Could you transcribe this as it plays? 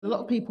A lot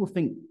of people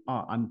think,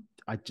 oh,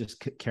 I just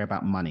care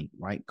about money,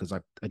 right? Because I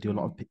do a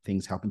lot of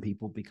things helping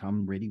people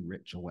become really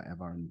rich or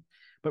whatever.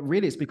 But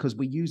really, it's because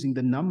we're using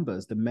the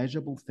numbers, the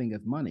measurable thing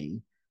of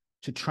money,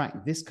 to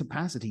track this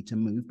capacity to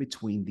move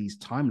between these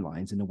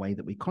timelines in a way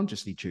that we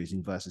consciously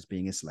choosing versus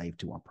being a slave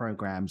to our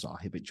programs, our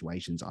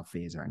habituations, our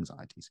fears, our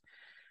anxieties.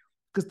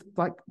 Because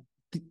like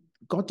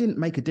God didn't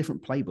make a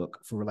different playbook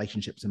for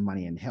relationships and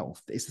money and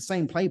health. It's the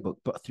same playbook,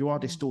 but through our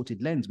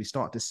distorted lens, we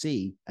start to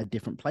see a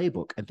different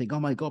playbook and think,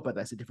 oh my God, but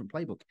that's a different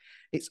playbook.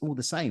 It's all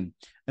the same.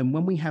 And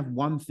when we have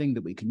one thing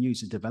that we can use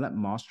to develop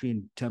mastery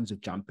in terms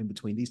of jumping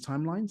between these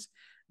timelines,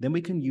 then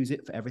we can use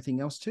it for everything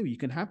else too. You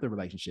can have the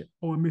relationship.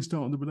 Oh, I missed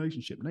out on the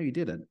relationship. No, you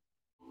didn't.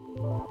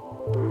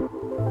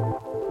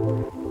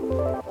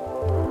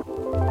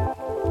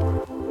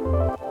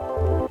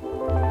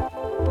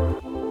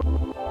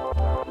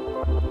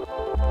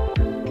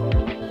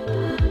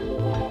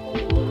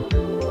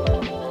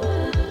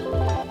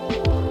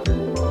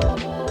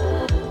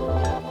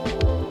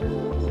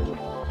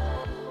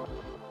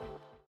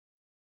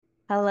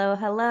 Hello,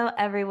 hello,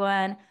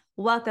 everyone.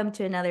 Welcome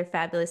to another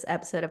fabulous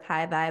episode of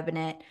High Vibin'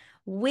 It.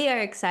 We are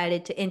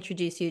excited to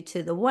introduce you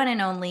to the one and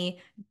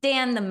only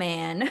Dan the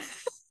Man.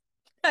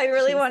 I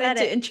really wanted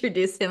to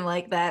introduce him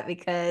like that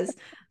because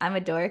I'm a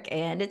dork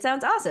and it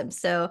sounds awesome.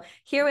 So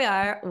here we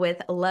are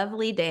with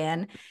lovely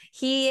Dan.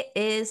 He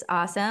is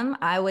awesome.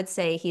 I would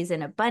say he's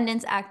an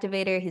abundance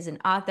activator. He's an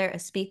author, a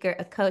speaker,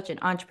 a coach, an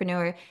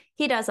entrepreneur.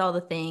 He does all the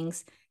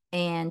things.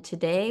 And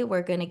today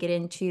we're going to get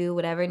into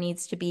whatever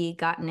needs to be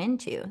gotten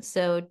into.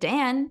 So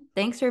Dan,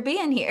 thanks for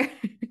being here.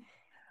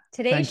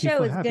 Today's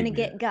show is going to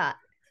get gut.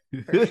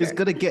 It's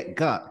going to get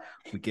gut.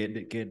 We're getting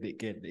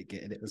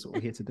it. That's what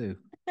we're here to do.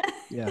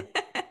 Yeah.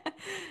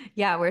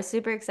 Yeah, we're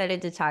super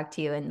excited to talk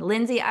to you. And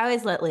Lindsay, I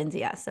always let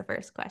Lindsay ask the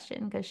first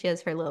question because she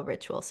has her little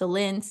ritual. So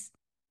Linz,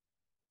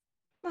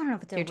 I don't know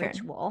if it's a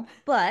ritual,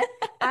 but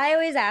I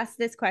always ask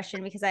this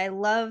question because I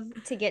love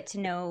to get to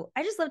know,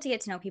 I just love to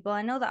get to know people.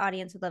 I know the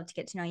audience would love to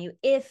get to know you.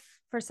 If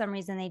for some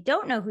reason they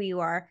don't know who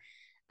you are,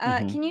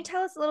 can you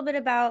tell us a little bit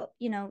about,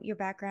 your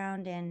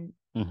background and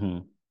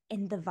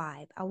the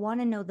vibe? I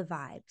want to know the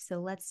vibe. So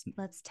let's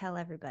tell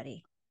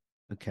everybody.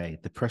 Okay,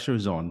 the pressure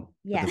is on.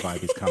 Yes. But the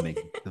vibe is coming.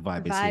 The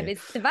vibe is here.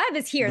 The vibe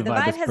is here. The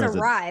vibe has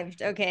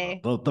arrived.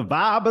 Okay. The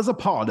vibe is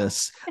upon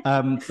us.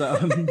 Daniel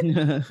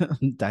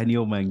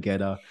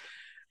Mangetta,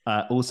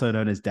 also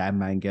known as Dan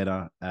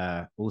Mangetta,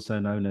 also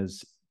known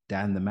as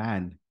Dan the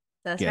Man.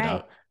 That's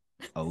right.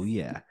 Oh,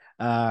 yeah.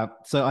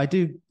 So I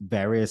do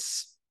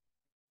various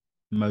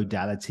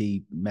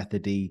modality,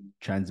 methody,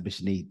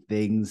 transmissiony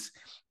things,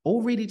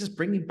 all really just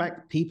bringing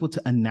back people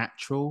to our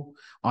natural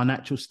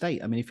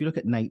state. I mean, if you look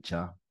at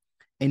nature,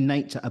 in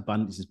nature,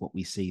 abundance is what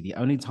we see. The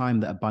only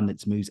time that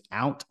abundance moves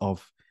out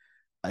of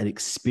an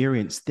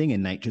experienced thing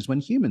in nature is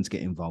when humans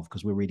get involved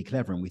because we're really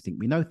clever and we think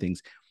we know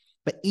things.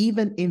 But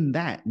even in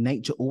that,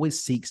 nature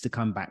always seeks to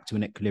come back to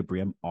an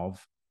equilibrium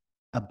of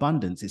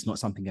abundance. It's not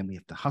something that we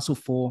have to hustle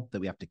for,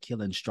 that we have to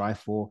kill and strive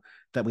for,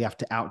 that we have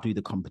to outdo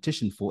the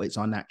competition for. It's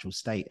our natural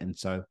state. And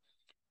so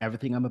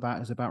everything I'm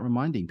about is about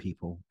reminding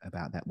people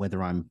about that,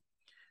 whether I'm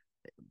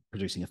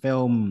producing a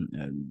film,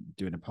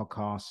 doing a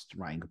podcast,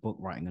 writing a book,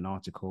 writing an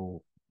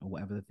article, or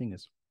whatever the thing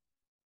is.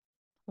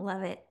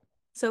 Love it.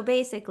 So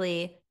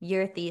basically,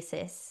 your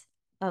thesis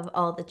of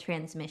all the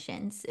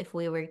transmissions, if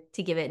we were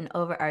to give it an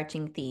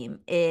overarching theme,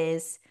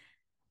 is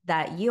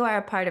that you are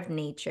a part of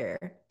nature.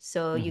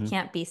 So you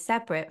can't be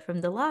separate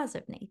from the laws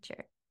of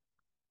nature.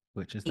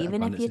 Which is that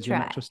even if you try.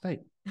 Natural state.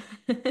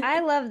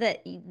 I love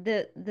that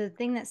the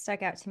thing that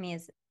stuck out to me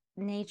is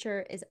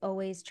nature is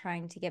always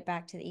trying to get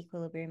back to the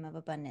equilibrium of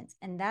abundance.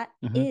 And that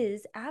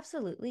is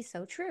absolutely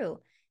so true.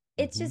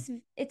 It's just,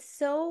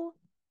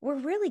 we're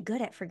really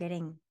good at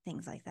forgetting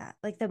things like that.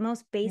 Like the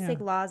most basic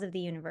laws of the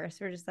universe.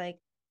 We're just like,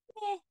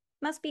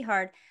 must be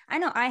hard. I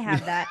know I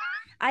have that.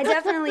 I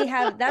definitely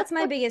have. That's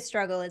my biggest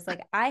struggle is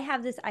like, I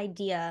have this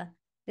idea,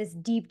 this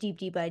deep, deep,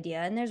 deep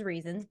idea, and there's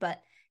reasons,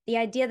 but the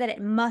idea that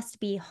it must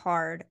be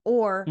hard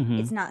or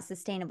it's not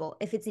sustainable.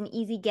 If it's an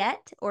easy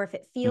get or if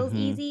it feels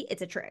easy,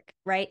 it's a trick,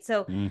 right?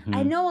 So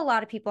I know a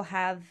lot of people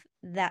have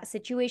that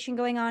situation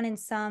going on in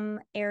some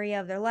area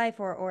of their life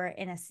or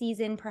in a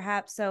season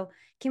perhaps. So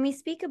can we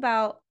speak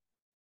about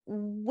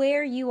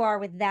where you are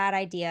with that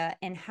idea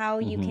and how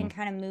you can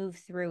kind of move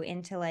through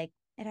into like,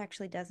 it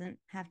actually doesn't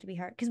have to be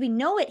hard? Because we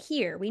know it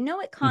here, we know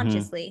it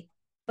consciously,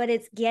 but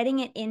it's getting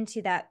it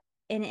into that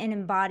and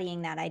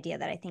embodying that idea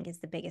that I think is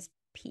the biggest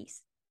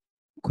piece.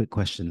 Quick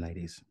question,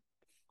 ladies.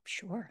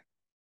 Sure.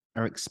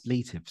 Are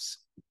expletives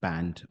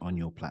banned on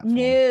your platform?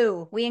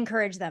 No, we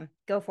encourage them.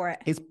 Go for it.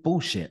 It's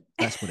bullshit.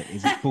 That's what it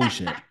is. It's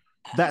bullshit.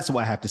 That's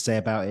what I have to say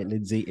about it,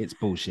 Lindsay. It's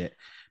bullshit.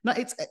 No,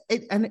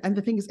 and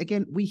the thing is,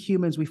 again, we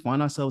humans, we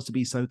find ourselves to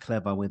be so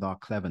clever with our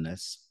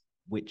cleverness,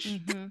 which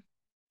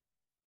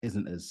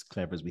isn't as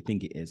clever as we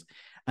think it is.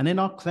 And in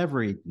our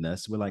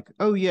cleverness, we're like,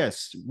 oh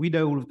yes, we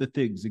know all of the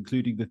things,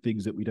 including the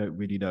things that we don't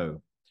really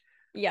know.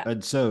 Yeah.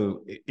 And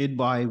so in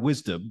my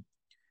wisdom,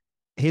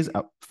 here's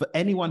for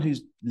anyone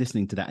who's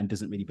listening to that and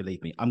doesn't really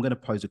believe me, I'm going to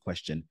pose a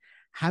question.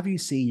 Have you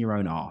seen your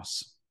own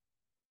ass?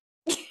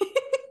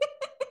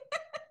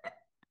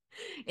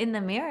 In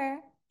the mirror.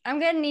 I'm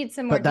gonna need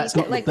some more But that's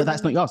detail. not. But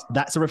that's not your ass.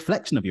 That's a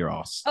reflection of your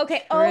ass.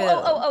 Okay.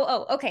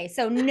 Oh. Okay.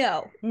 So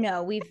no.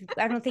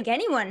 I don't think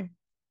anyone.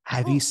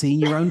 Have you seen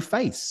your own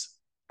face?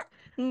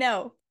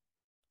 No.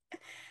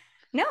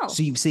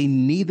 So you've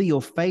seen neither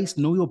your face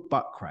nor your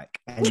butt crack,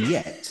 and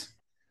yet,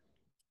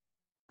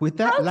 with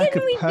that lack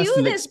of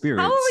personal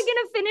experience, how are we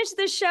gonna finish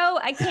the show?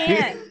 I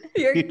can't.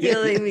 You're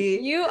killing me.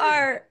 You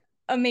are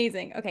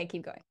amazing. Okay,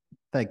 keep going.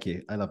 Thank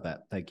you. I love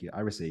that. Thank you.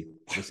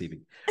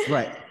 Receiving.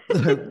 Right.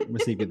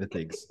 Receiving the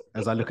things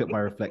as I look at my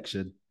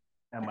reflection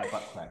and my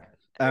butt crack.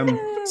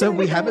 So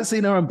we haven't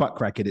seen our own butt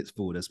crack in its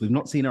fullness. We've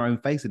not seen our own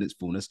face in its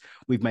fullness.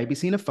 We've maybe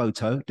seen a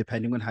photo,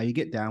 depending on how you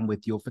get down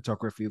with your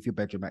photography of your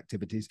bedroom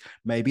activities.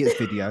 Maybe it's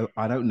video.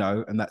 I don't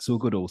know. And that's all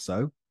good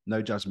also.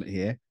 No judgment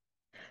here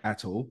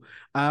at all.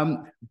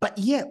 But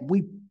yet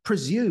we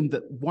presume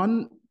that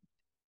one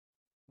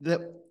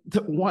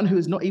who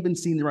has not even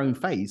seen their own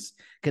face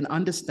can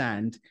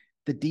understand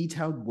the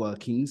detailed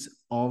workings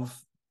of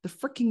the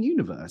freaking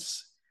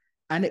universe.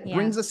 And it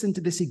brings us into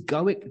this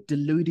egoic,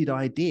 deluded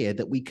idea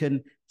that we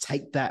can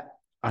take that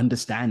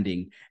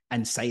understanding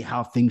and say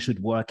how things should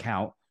work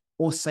out,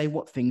 or say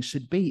what things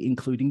should be,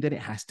 including that it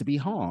has to be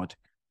hard.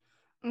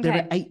 Okay. There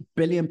are 8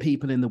 billion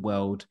people in the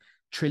world,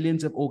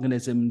 trillions of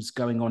organisms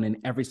going on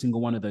in every single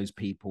one of those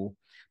people.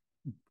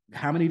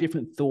 How many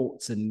different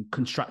thoughts and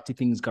constructive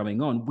things going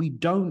on? We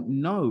don't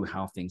know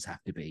how things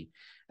have to be.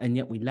 And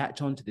yet we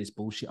latch onto this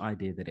bullshit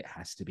idea that it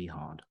has to be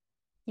hard.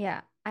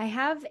 Yeah, I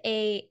have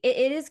it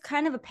is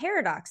kind of a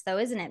paradox though,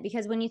 isn't it?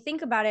 Because when you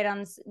think about it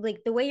on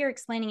like the way you're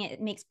explaining it,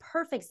 it makes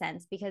perfect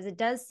sense, because it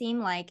does seem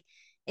like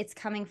it's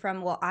coming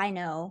from, well, I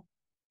know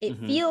it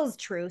feels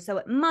true, so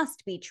it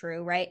must be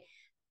true, right?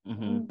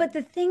 But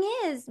the thing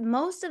is,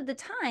 most of the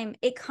time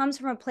it comes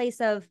from a place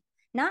of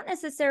not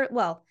necessarily,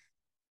 well,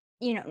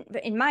 you know,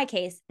 in my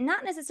case,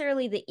 not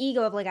necessarily the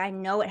ego of like, I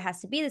know it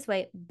has to be this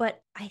way,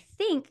 but I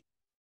think,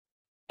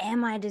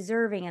 am I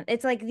deserving of it?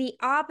 It's like the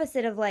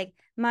opposite of like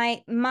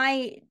my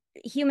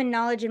human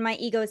knowledge and my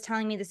ego is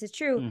telling me this is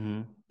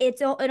true.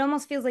 It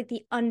almost feels like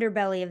the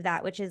underbelly of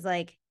that, which is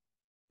like,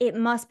 it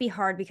must be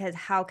hard because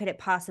how could it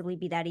possibly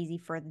be that easy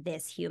for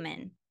this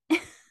human?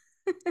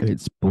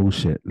 It's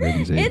bullshit,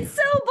 Lindsay. It's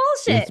so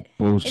bullshit. It's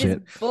bullshit.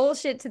 It is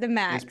bullshit to the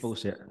max. It's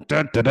bullshit.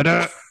 But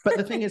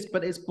the thing is,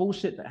 it's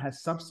bullshit that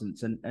has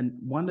substance. And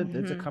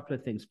there's a couple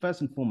of things. First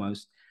and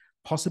foremost,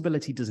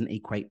 possibility doesn't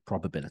equate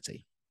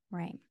probability.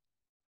 Right.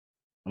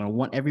 And I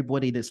want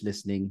everybody that's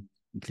listening,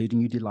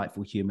 including you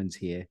delightful humans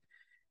here,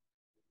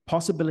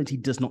 possibility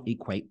does not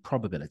equate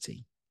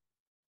probability.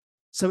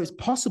 So it's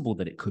possible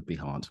that it could be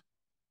hard.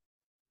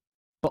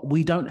 But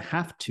we don't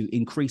have to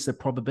increase the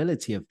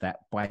probability of that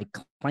by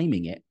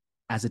claiming it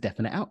as a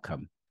definite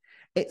outcome.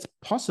 It's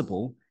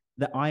possible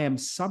that I am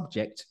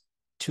subject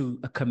to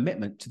a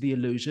commitment to the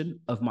illusion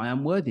of my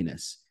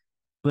unworthiness,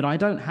 but I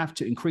don't have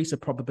to increase the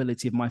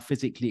probability of my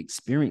physically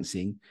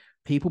experiencing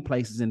people,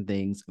 places, and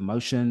things,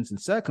 emotions,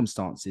 and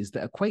circumstances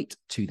that equate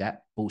to that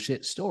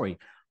bullshit story.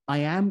 I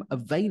am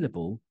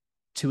available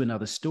to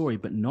another story,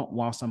 but not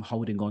whilst I'm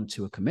holding on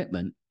to a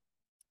commitment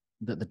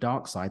that the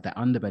dark side, that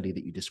underbelly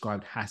that you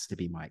described, has to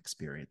be my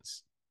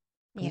experience.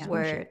 Yeah.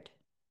 Word.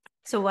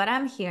 So what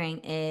I'm hearing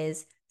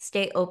is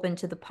stay open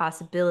to the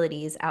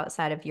possibilities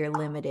outside of your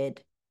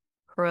limited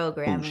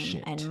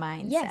programming and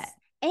mindset. Yes.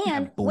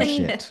 And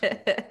bullshit.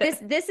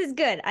 This is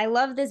good. I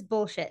love this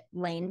bullshit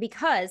lane,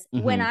 because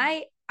when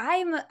I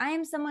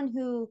am someone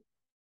who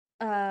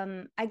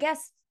I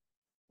guess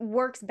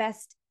works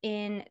best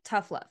in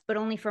tough love, but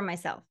only for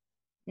myself.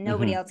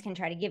 Nobody else can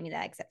try to give me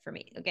that except for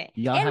me. Okay.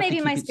 Yeah, and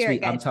maybe my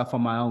spirit guide. I'm tough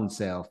on my own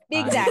self.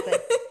 Exactly.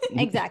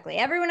 Exactly.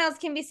 Everyone else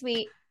can be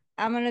sweet.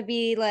 I'm going to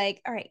be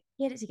like, all right,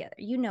 get it together.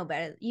 You know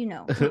better. You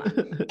know.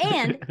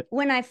 And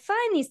when I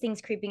find these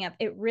things creeping up,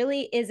 it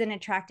really is an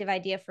attractive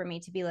idea for me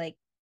to be like,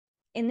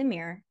 in the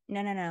mirror,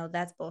 no,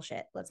 that's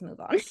bullshit. Let's move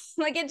on.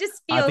 Like, it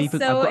just feels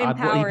empowering. I've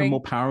got even more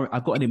power.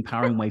 I've got an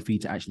empowering way for you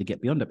to actually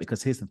get beyond it,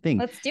 because here's the thing.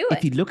 Let's do it.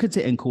 If you look at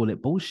it and call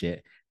it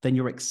bullshit, then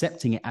you're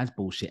accepting it as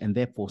bullshit and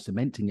therefore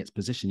cementing its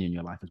position in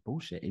your life as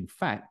bullshit. In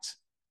fact,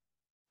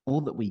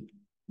 all that we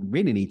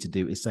really need to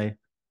do is say,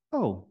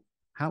 oh,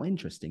 how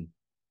interesting.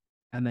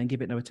 And then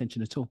give it no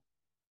attention at all.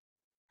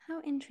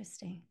 How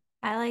interesting.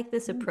 I like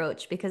this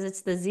approach because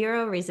it's the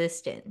zero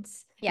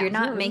resistance. Yeah, you're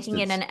not making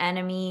it an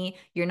enemy.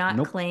 You're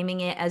not claiming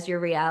it as your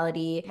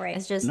reality. Right.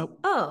 It's just,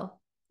 oh,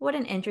 what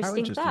an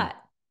interesting thought.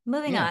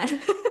 Moving on.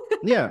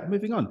 Yeah,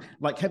 moving on.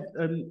 Like, have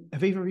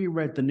either of you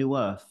read The New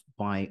Earth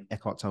by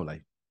Eckhart Tolle?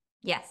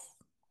 Yes.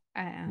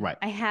 Right.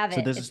 I have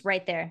it. It's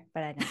right there,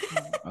 but I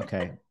don't.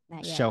 Okay.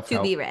 Shelf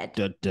to be read.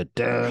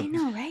 I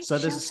know, right? So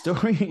there's a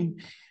story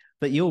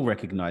that you'll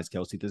recognize,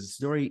 Kelsey. There's a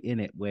story in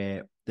it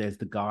where there's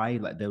the guy,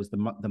 like there was the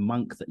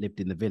monk that lived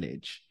in the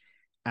village,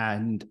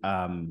 and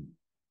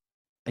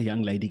a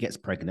young lady gets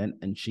pregnant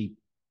and she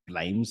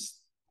blames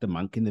the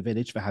monk in the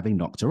village for having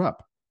knocked her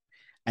up.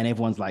 And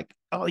everyone's like,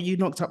 oh, you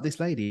knocked up this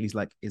lady. He's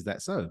like, is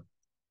that so?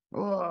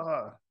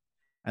 Oh.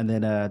 And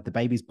then the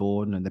baby's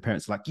born, and the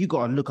parents are like, you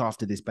got to look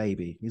after this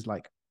baby. He's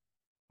like,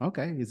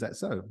 okay, is that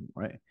so?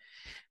 Right.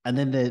 And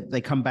then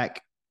they come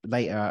back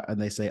later and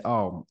they say,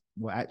 oh,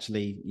 well,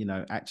 actually,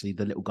 actually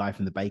the little guy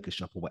from the baker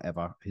shop or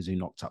whatever, who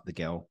knocked up the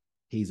girl,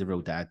 he's a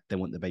real dad. They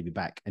want the baby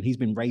back. And he's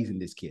been raising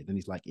this kid. And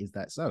he's like, is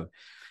that so?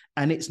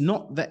 And it's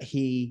not that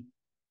he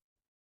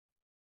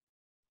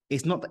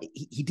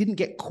didn't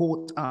get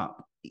caught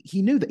up.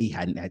 He knew that he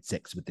hadn't had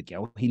sex with the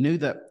girl. He knew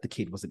that the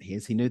kid wasn't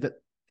his. He knew that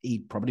he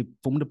probably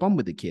formed a bond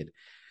with the kid.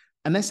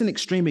 And that's an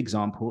extreme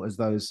example, as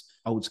those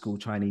old school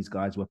Chinese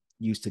guys were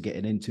used to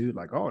getting into,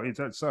 like, oh, is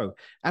that so?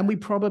 And we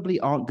probably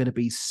aren't going to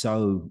be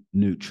so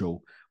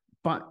neutral,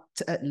 but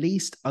to at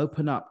least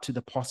open up to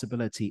the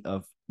possibility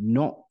of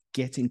not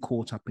getting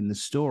caught up in the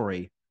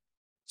story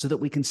so that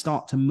we can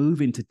start to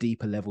move into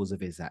deeper levels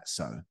of, is that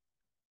so?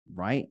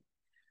 Right?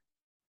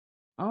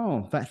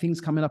 Oh, that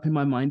thing's coming up in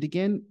my mind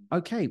again.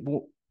 Okay,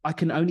 well, I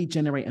can only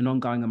generate an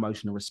ongoing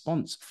emotional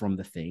response from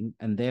the thing,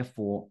 and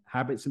therefore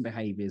habits and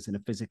behaviors and a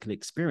physical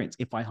experience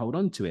if I hold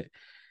on to it.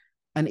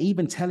 And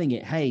even telling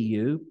it, hey,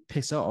 you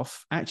piss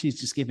off, actually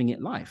is just giving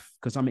it life,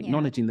 because I'm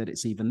acknowledging that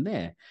it's even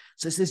there.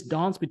 So it's this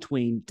dance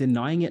between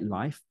denying it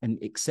life and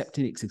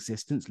accepting its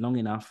existence long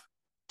enough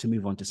to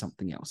move on to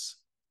something else.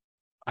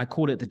 I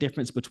call it the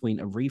difference between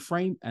a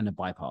reframe and a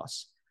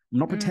bypass. I'm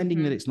not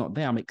pretending that it's not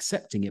there. I'm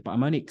accepting it, but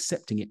I'm only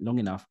accepting it long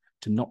enough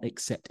to not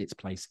accept its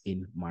place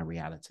in my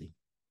reality.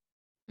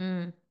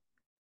 The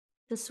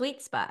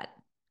sweet spot.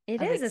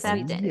 It is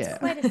acceptance. It's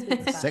quite a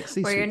sweet spot.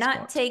 Sexy where you're not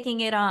spot. taking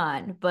it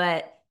on,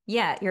 but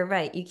yeah, you're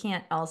right. You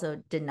can't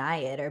also deny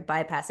it or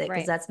bypass it,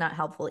 because that's not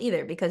helpful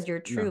either, because your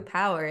true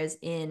power is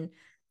in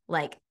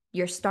like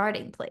your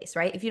starting place,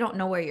 right? If you don't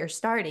know where you're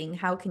starting,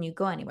 how can you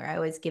go anywhere? I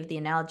always give the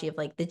analogy of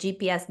like the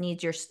GPS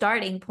needs your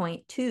starting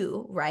point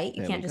too, right?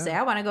 You can't just say,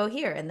 I want to go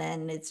here, and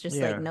then it's just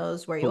like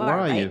knows where you are,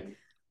 right? You?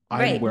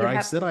 I'm where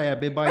I said I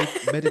am in my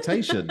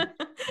meditation.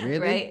 Really?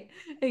 Right.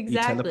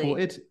 Exactly. You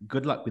teleported?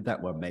 Good luck with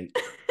that one, mate.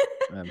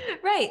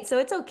 Right. So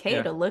it's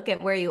okay to look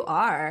at where you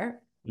are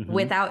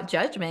without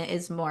judgment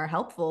is more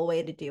helpful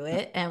way to do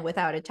it. And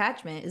without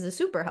attachment is a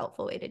super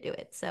helpful way to do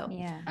it. So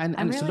And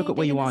really to look at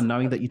where you are,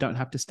 knowing that you don't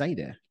have to stay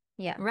there.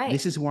 Yeah. Right.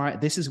 This is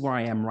where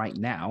I am right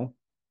now.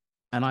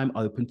 And I'm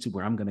open to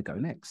where I'm going to go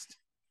next.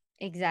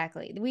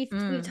 Exactly. We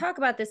talk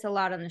about this a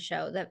lot on the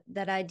show,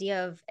 that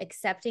idea of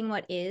accepting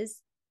what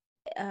is,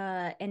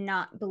 and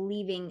not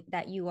believing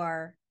that you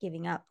are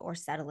giving up or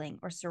settling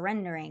or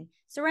surrendering,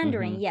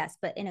 yes,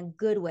 but in a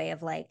good way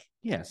of like,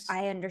 yes,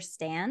 I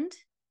understand,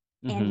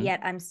 and yet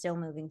I'm still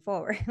moving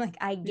forward. Like,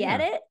 I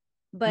get it,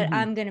 but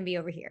I'm going to be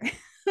over here.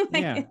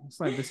 It's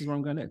like, this is where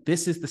I'm going.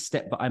 This is the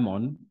step that I'm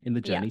on in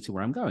the journey to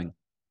where I'm going.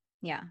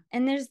 Yeah.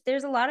 And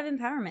there's a lot of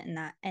empowerment in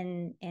that.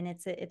 And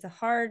it's a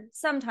hard,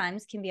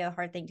 sometimes can be a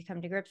hard thing to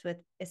come to grips with,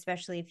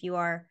 especially if you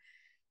are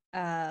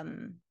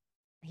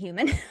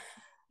human.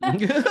 I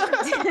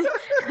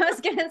was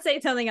gonna say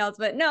something else,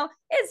 but no,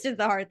 it's just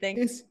a hard thing.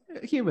 It's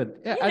human.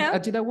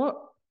 And you know what?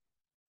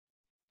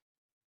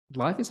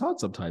 Life is hard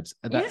sometimes,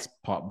 and that's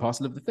part and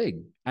parcel of the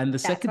thing. And the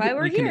second that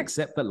we can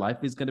accept that life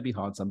is going to be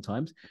hard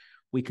sometimes,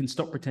 we can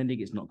stop pretending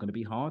it's not going to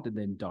be hard and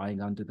then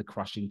dying under the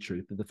crushing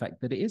truth of the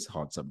fact that it is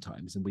hard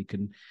sometimes. And we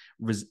can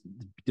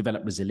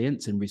develop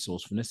resilience and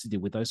resourcefulness to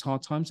deal with those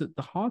hard times. That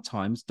the hard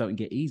times don't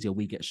get easier,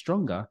 we get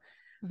stronger.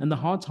 And the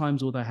hard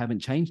times, although haven't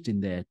changed in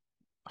their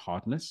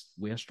hardness,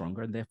 we are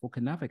stronger and therefore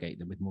can navigate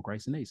them with more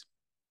grace and ease.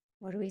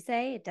 What do we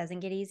say? It doesn't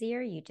get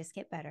easier, you just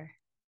get better.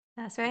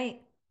 That's right.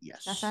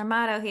 Yes. That's our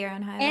motto here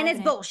on High And it's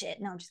bullshit.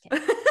 No, I'm just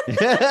kidding.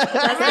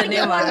 I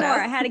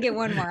had to get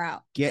one more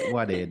out. Get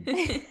one in.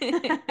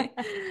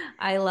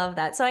 I love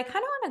that. So I kind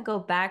of want to go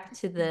back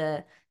to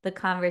the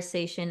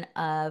conversation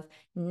of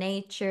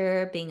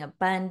nature being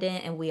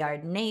abundant, and we are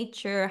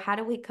nature. How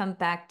do we come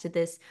back to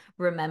this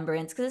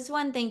remembrance? Because it's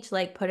one thing to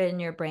like put it in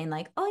your brain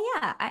like, oh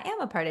yeah, I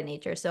am a part of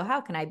nature, so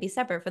how can I be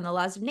separate from the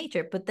laws of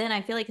nature? But then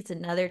I feel like it's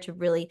another to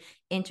really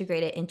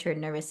integrate it into your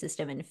nervous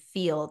system and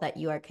feel that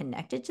you are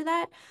connected to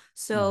that.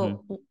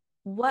 So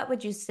what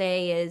would you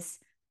say is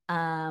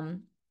a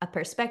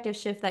perspective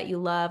shift that you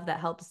love that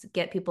helps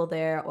get people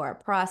there, or a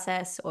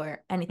process,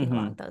 or anything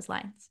along those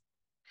lines?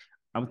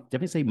 I would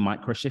definitely say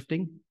micro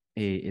shifting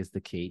is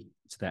the key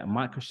to that.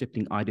 Micro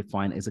shifting I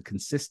define as a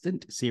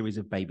consistent series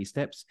of baby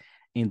steps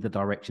in the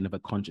direction of a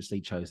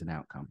consciously chosen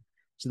outcome.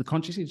 So the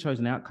consciously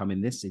chosen outcome in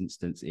this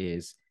instance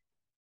is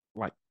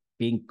like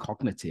being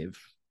cognitive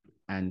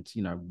and,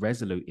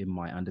 resolute in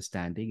my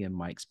understanding and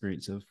my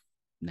experience of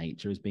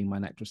nature as being my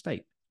natural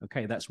state.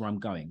 Okay, that's where I'm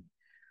going.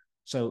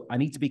 So I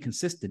need to be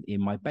consistent in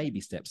my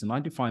baby steps. And I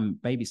define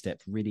baby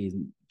steps really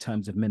in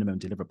terms of minimum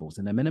deliverables.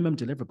 And a minimum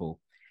deliverable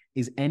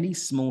is any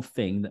small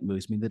thing that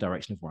moves me in the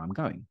direction of where I'm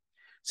going.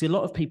 See, a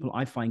lot of people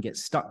I find get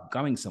stuck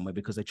going somewhere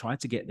because they try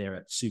to get there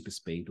at super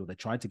speed, or they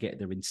try to get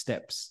there in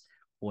steps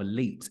or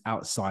leaps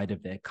outside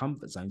of their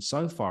comfort zone,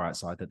 so far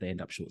outside that they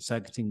end up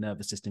short-circuiting,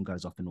 nervous system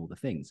goes off and all the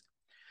things.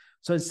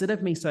 So instead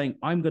of me saying,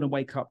 I'm going to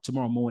wake up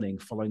tomorrow morning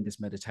following this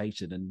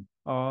meditation and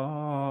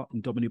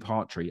in Dominic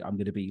Hartree, I'm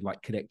going to be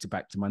like connected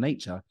back to my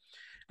nature.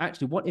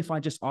 actually, what if I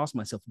just ask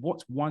myself,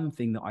 what's one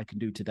thing that I can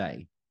do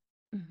today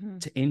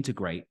to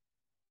integrate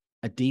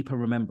a deeper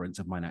remembrance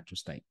of my natural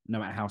state, no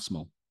matter how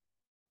small?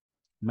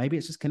 Maybe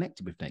it's just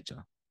connected with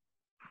nature.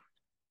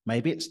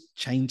 Maybe it's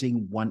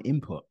changing one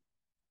input,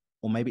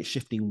 or maybe it's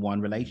shifting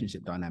one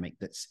relationship dynamic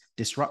that's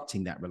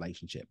disrupting that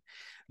relationship.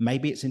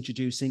 Maybe it's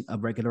introducing a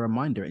regular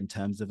reminder in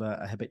terms of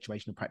a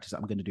habituation of practice that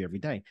I'm going to do every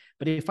day.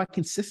 But if I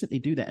consistently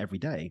do that every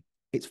day,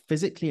 it's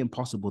physically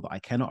impossible that I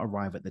cannot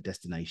arrive at the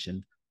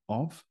destination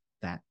of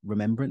that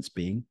remembrance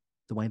being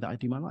the way that I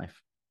do my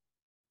life.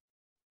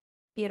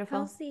 Beautiful.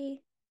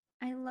 Kelsey,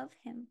 I love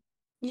him.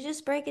 You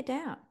just break it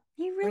down.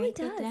 He really Break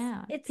does. it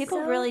down. It's People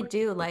so... really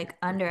do like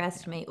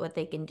underestimate what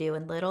they can do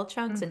in little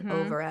chunks and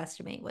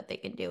overestimate what they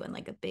can do in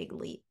like a big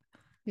leap.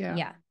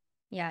 Yeah,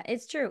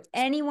 it's true.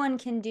 Anyone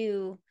can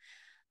do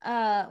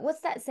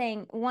what's that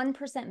saying?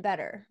 1%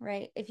 better,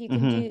 right? If you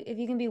can if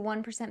you can be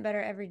 1%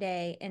 better every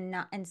day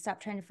and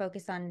stop trying to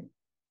focus on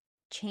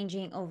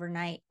changing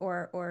overnight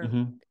or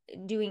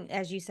doing,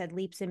 as you said,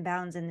 leaps and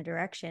bounds in the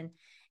direction,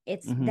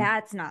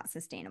 that's not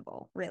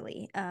sustainable,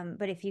 really.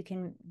 But if you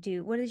can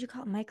do, what did you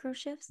call it? Micro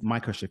shifts?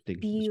 Micro shifting.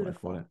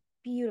 Beautiful.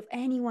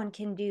 Anyone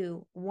can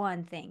do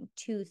one thing,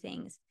 two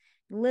things,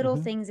 little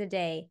things a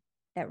day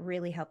that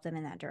really help them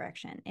in that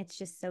direction. It's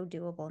just so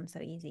doable and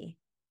so easy.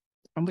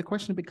 And the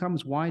question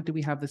becomes, why do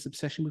we have this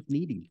obsession with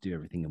needing to do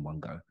everything in one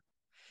go?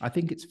 I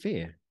think it's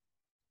fear.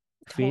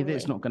 Fear that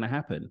it's not going to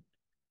happen.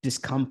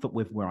 Discomfort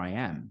with where I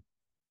am.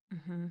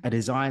 A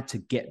desire to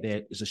get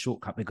there as a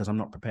shortcut because I'm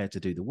not prepared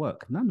to do the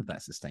work. None of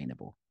that's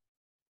sustainable.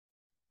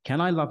 Can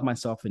I love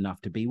myself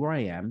enough to be where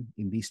I am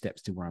in these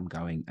steps to where I'm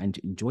going and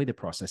to enjoy the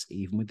process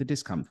even with the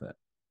discomfort?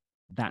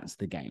 That's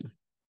the game.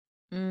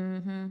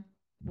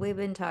 We've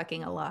been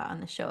talking a lot on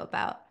the show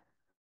about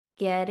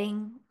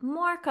getting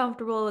more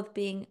comfortable with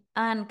being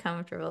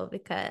uncomfortable,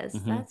 because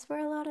that's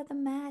where a lot of the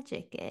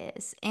magic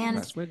is. And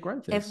that's where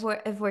growth is.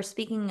 If we're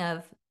speaking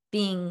of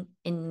being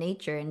in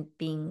nature and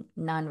being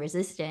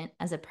non-resistant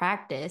as a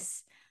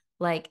practice,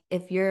 like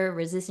if you're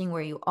resisting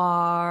where you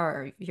are,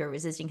 or you're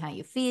resisting how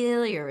you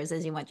feel, you're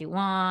resisting what you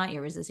want,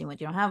 you're resisting what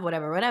you don't have,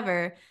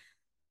 whatever,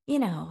 you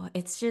know,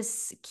 it's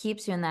just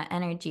keeps you in that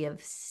energy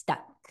of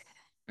stuck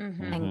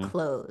and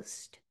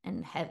closed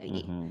and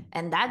heavy.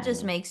 And that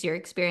just makes your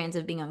experience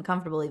of being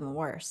uncomfortable even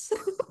worse,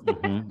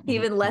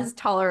 even less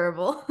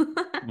tolerable.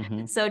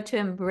 So to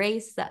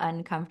embrace the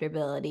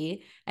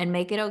uncomfortability and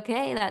make it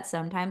okay that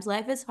sometimes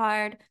life is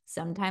hard,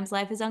 sometimes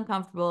life is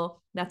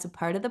uncomfortable. That's a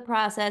part of the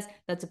process.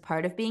 That's a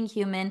part of being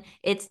human.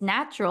 It's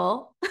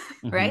natural,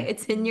 right?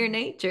 It's in your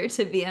nature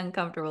to be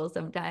uncomfortable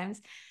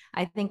sometimes.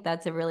 I think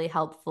that's a really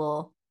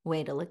helpful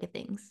way to look at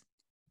things.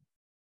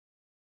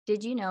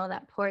 Did you know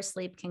that poor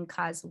sleep can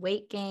cause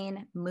weight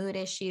gain, mood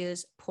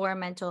issues, poor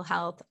mental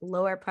health,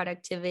 lower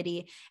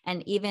productivity,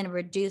 and even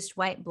reduced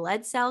white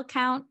blood cell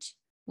count,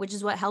 which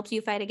is what helps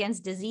you fight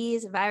against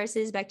disease,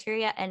 viruses,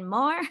 bacteria, and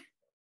more?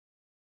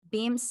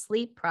 Beam's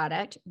sleep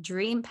product,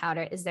 Dream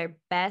Powder, is their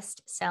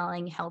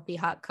best-selling healthy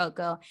hot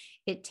cocoa.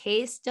 It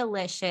tastes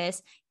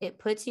delicious. It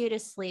puts you to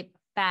sleep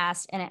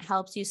fast, and it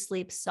helps you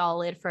sleep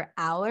solid for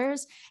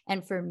hours.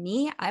 And for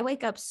me, I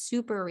wake up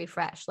super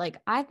refreshed. Like,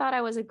 I thought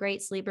I was a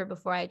great sleeper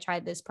before I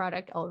tried this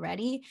product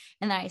already,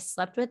 and then I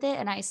slept with it,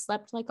 and I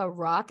slept like a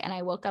rock, and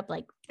I woke up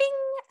like bing,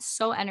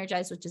 so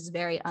energized, which is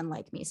very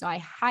unlike me. So I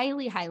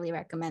highly, highly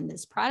recommend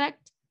this product.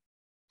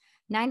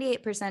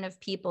 98% of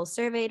people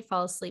surveyed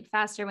fall asleep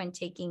faster when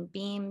taking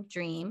Beam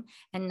Dream,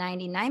 and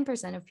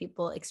 99% of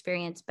people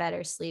experience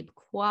better sleep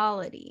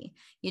quality.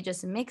 You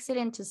just mix it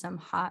into some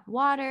hot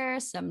water,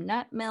 some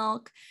nut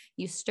milk,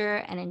 you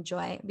stir and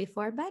enjoy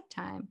before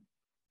bedtime.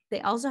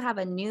 They also have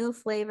a new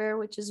flavor,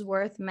 which is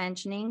worth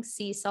mentioning,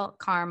 sea salt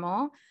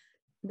caramel.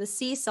 The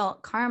sea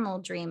salt caramel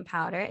Dream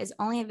Powder is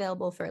only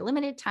available for a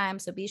limited time,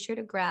 so be sure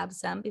to grab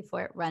some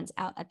before it runs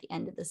out at the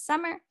end of the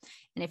summer.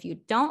 And if you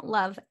don't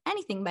love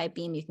anything by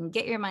Beam, you can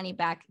get your money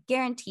back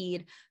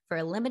guaranteed. For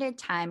a limited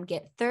time,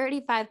 get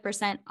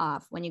 35%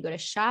 off when you go to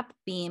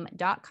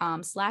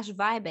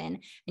shopbeam.com/Vibin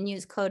and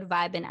use code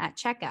Vibin at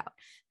checkout.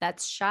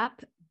 That's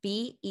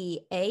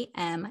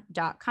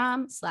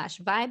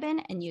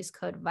shopbeam.com/Vibin and use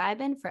code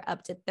Vibin for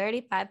up to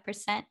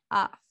 35%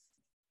 off.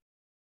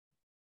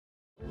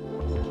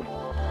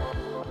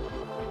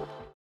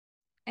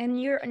 And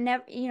you're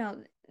never,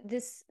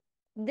 this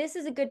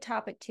is a good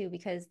topic too,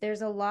 because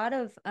there's a lot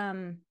of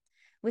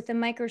with the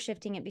micro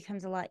shifting, it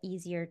becomes a lot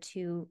easier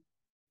to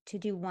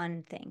do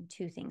one thing,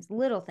 two things,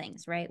 little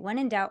things, right? When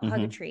in doubt,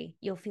 hug a tree.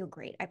 You'll feel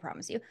great. I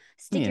promise you.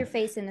 Stick your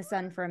face in the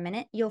sun for a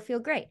minute. You'll feel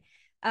great.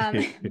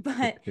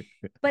 But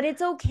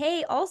it's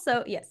okay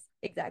also. Yes,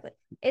 exactly.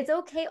 It's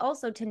okay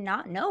also to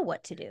not know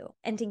what to do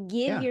and to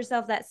give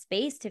yourself that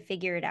space to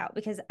figure it out.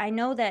 Because I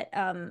know that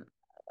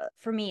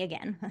for me,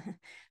 again,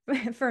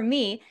 for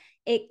me,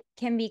 it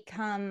can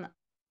become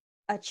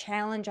a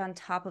challenge on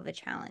top of a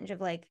challenge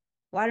of like,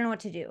 well, I don't know what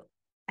to do.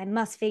 I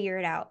must figure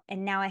it out.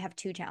 And now I have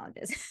two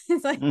challenges.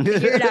 It's like,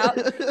 figure it out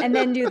and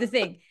then do the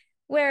thing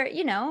where,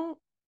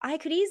 I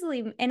could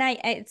easily, and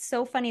it's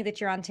so funny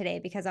that you're on today,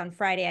 because on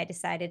Friday I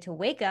decided to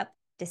wake up,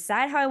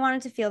 decide how I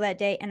wanted to feel that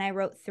day, and I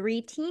wrote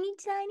 3 teeny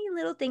tiny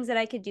little things that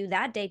I could do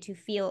that day to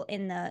feel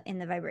in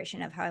the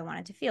vibration of how I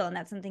wanted to feel. And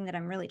that's something that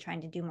I'm really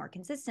trying to do more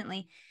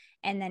consistently.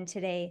 And then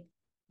today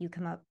you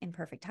come up in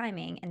perfect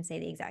timing and say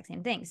the exact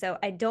same thing. So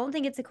I don't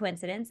think it's a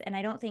coincidence, and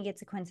I don't think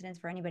it's a coincidence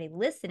for anybody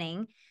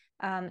listening.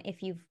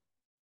 If you've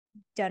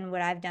done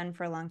what I've done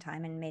for a long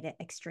time and made it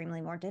extremely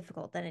more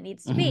difficult than it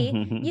needs to be,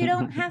 you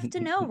don't have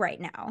to know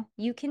right now.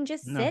 You can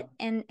just sit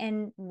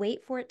and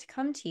wait for it to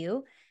come to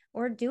you,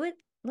 or do it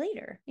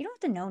later. You don't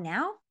have to know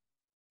now.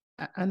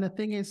 And the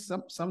thing is,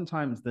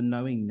 sometimes the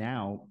knowing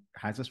now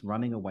has us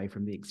running away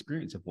from the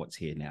experience of what's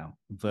here now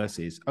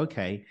versus,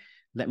 okay,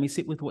 let me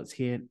sit with what's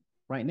here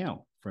right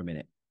now for a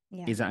minute.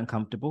 Yeah. Is that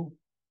uncomfortable?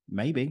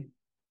 Maybe.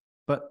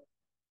 But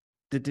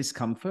the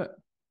discomfort,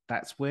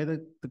 that's where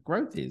the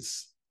growth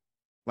is.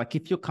 Like,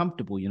 if you're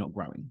comfortable, you're not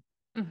growing.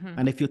 Mm-hmm.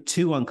 And if you're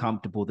too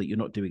uncomfortable that you're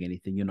not doing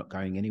anything, you're not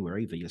going anywhere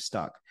either. You're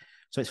stuck.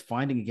 So it's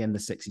finding, again, the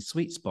sexy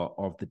sweet spot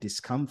of the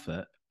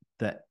discomfort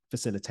that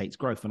facilitates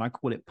growth. And I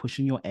call it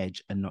pushing your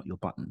edge and not your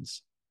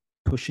buttons.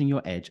 Pushing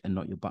your edge and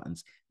not your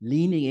buttons.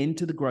 Leaning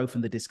into the growth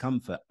and the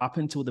discomfort up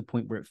until the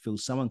point where it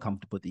feels so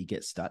uncomfortable that you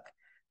get stuck,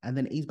 and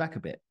then ease back a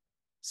bit.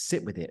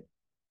 Sit with it.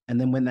 And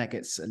then when that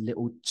gets a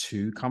little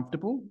too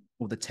comfortable,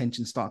 or the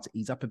tension starts to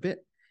ease up a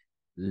bit,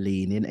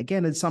 lean in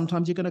again. And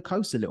sometimes you're going to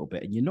coast a little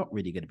bit and you're not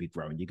really going to be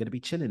growing. You're going to be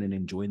chilling and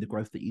enjoying the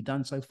growth that you've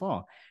done so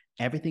far.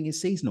 Everything is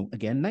seasonal.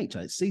 Again,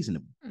 nature, it's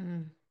seasonal.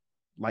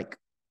 Like,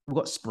 we've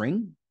got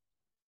spring,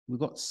 we've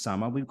got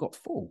summer, we've got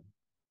fall,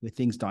 where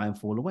things die and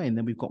fall away. And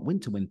then we've got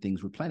winter, when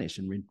things replenish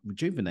and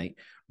rejuvenate,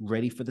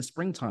 ready for the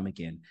springtime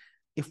again.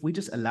 If we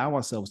just allow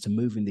ourselves to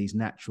move in these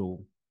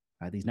natural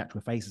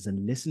phases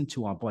and listen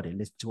to our body,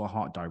 listen to our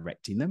heart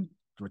directing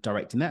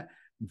that,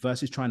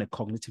 versus trying to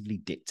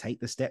cognitively dictate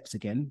the steps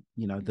again,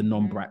 the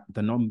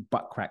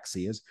non-butt crack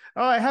seers.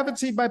 Oh, I haven't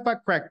seen my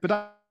butt crack,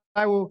 but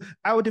I will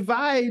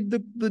divide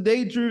the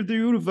nature of the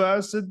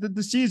universe and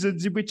the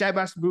seasons in which I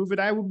must move,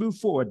 and I will move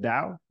forward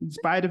now, in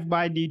spite of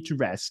my need to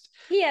rest.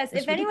 Yes,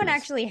 if anyone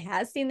actually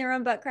has seen their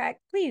own butt crack,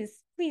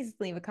 please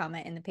leave a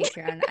comment in the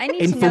Patreon. I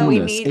need to know. We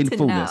need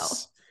to know.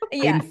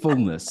 Yeah. In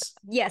fullness.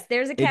 Yes,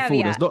 there's a caveat. In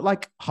fullness, not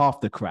like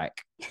half the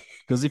crack.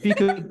 Because if you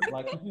could,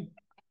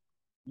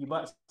 you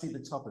might see the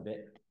top of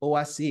it. Oh,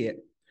 I see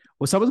it.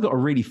 Well, someone's got a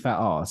really fat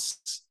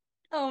ass.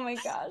 Oh my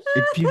gosh.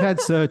 If you've had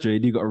surgery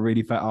and you've got a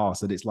really fat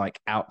ass and it's like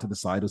out to the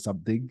side or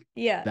something,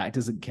 yeah, that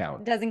doesn't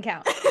count. Doesn't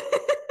count.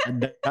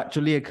 A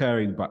naturally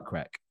occurring butt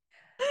crack.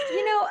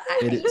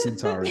 In its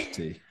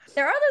entirety.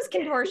 There are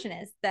those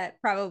contortionists that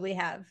probably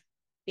have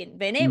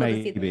been able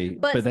to see them,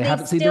 but they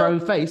haven't seen their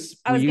own face.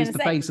 We'll use the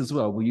face as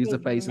well. We'll use the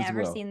face as well.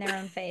 Never seen their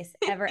own face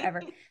ever.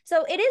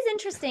 So it is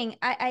interesting.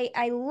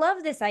 I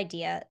love this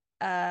idea.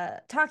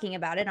 Talking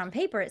about it on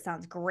paper, it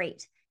sounds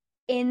great.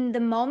 In the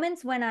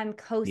moments when I'm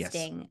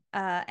coasting,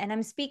 and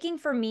I'm speaking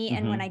for me,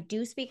 and when I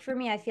do speak for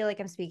me, I feel like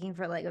I'm speaking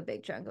for like a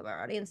big chunk of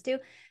our audience too.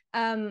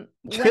 When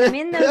I'm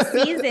in those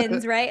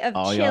seasons, right, of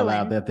chilling. Y'all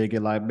out there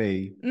thinking like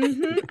me.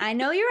 I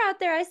know you're out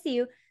there. I see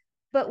you.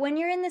 But when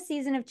you're in the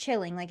season of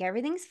chilling, like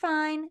everything's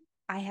fine,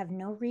 I have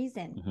no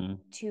reason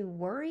to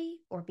worry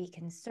or be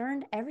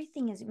concerned.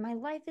 My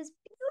life is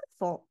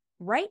beautiful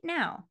right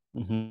now.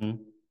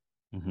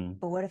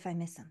 But what if I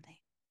miss something?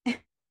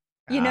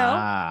 You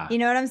know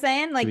what I'm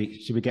saying? Like,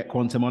 should we get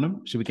quantum on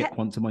them? Should we get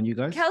quantum on you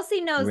guys?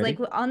 Kelsey knows, like,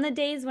 on the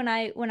days when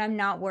I'm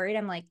not worried,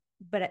 I'm like,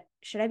 but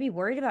should I be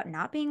worried about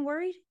not being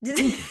worried?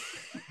 It's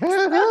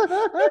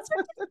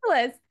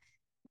ridiculous.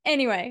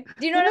 Anyway,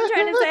 do you know what I'm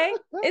trying to say?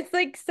 It's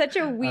like such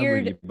a weird.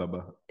 I'm with you,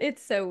 Bubba.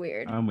 It's so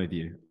weird. I'm with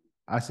you.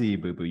 I see you,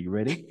 Boo Boo. You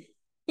ready?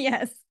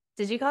 Yes.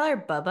 Did you call her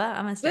Bubba?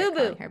 I'm gonna start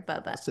calling her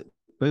Bubba.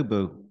 Boo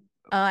Boo.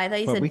 Oh, I thought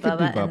you said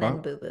Bubba and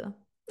then Boo Boo.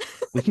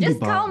 We can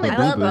just call me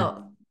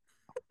Bubba.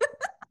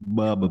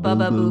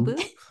 Bubba Boo Boo.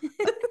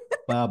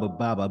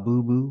 Baba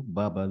Boo Boo.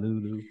 Baba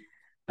Lulu.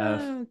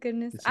 Oh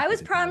goodness! I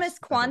was promised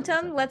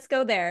quantum. Let's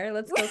go there.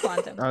 Let's go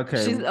quantum.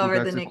 Okay, she's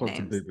over the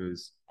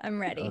nicknames. I'm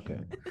ready. Okay.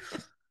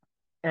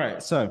 All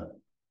right. So,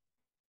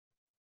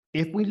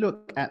 if we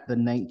look at the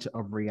nature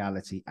of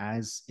reality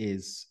as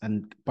is,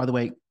 and by the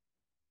way,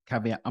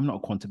 caveat: I'm not a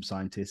quantum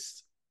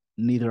scientist.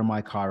 Neither am I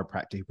a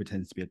chiropractor who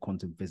pretends to be a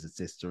quantum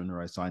physicist or a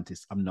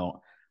neuroscientist. I'm not.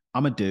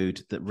 I'm a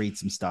dude that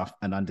reads some stuff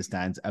and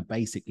understands a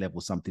basic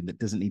level, something that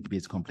doesn't need to be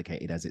as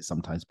complicated as it's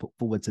sometimes put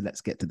forward. So let's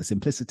get to the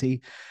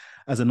simplicity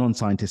as a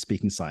non-scientist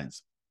speaking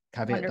science.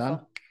 Caveat done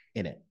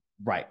in it.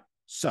 Right.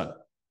 So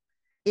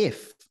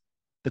if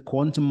the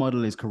quantum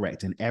model is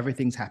correct and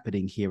everything's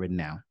happening here and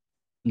now,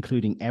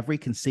 including every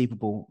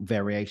conceivable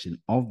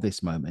variation of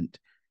this moment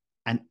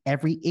and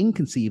every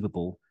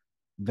inconceivable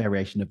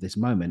variation of this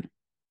moment,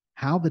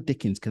 how the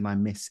dickens can I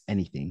miss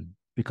anything?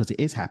 Because it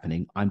is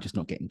happening. I'm just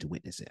not getting to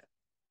witness it.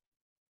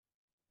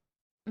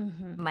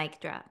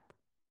 Mic drop.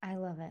 I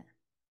love it.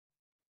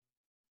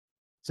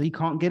 So you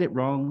can't get it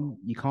wrong.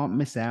 You can't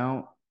miss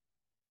out.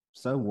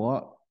 So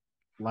what?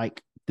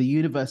 Like, the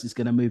universe is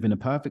going to move in a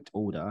perfect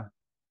order,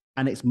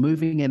 and it's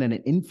moving in an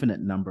infinite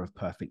number of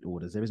perfect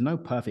orders. There is no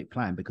perfect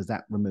plan because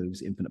that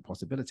removes infinite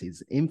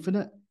possibilities.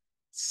 Infinite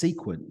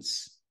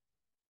sequence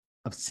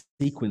of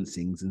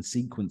sequencings and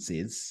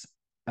sequences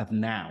of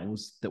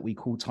nows that we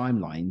call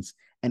timelines,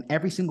 and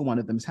every single one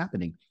of them is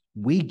happening.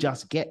 We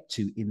just get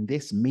to, in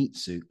this meat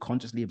suit,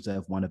 consciously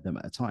observe one of them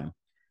at a time.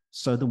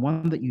 So the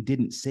one that you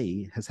didn't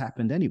see has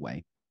happened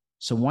anyway.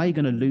 So why are you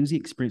going to lose the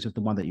experience of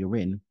the one that you're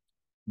in,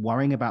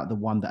 worrying about the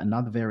one that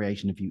another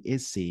variation of you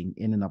is seeing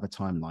in another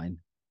timeline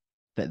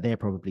that they're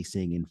probably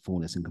seeing in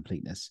fullness and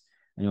completeness?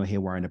 And you're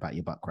here worrying about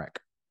your butt crack.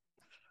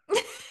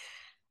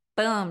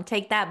 Boom.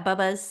 Take that,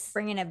 Bubbas.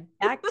 Bringing it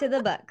back to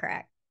the butt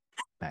crack.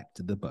 Back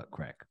to the butt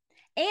crack.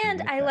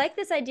 And I like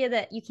this idea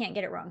that you can't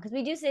get it wrong, because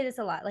we do say this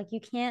a lot. Like, you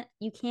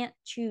can't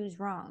choose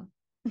wrong.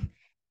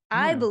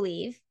 I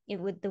believe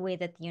with the way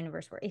that the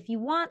universe works. If you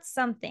want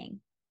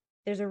something,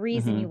 there's a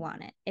reason you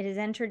want it. It has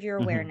entered your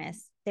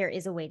awareness. There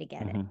is a way to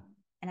get it.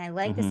 And I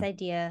like this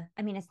idea.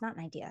 I mean, it's not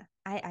an idea.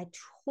 I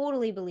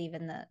totally believe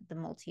in the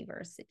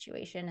multiverse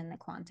situation and the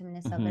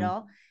quantumness of it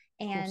all.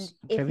 And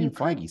if Kevin you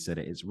Feige said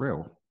it, it's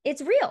real.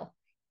 It's real.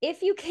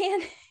 If you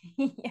can,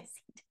 yes,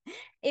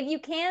 if you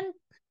can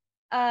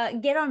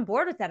get on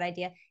board with that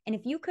idea, and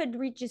if you could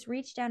just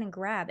reach down and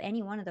grab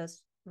any one of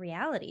those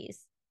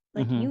realities,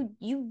 like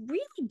you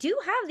really do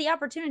have the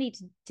opportunity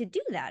to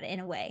do that in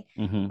a way.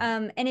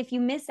 And if you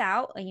miss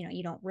out,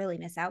 you don't really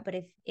miss out, but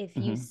if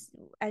you,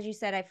 as you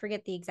said, I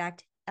forget the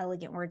exact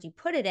elegant words you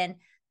put it in,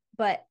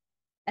 but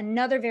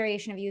another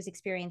variation of you is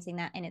experiencing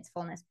that in its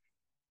fullness,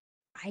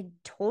 I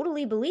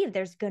totally believe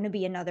there's going to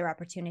be another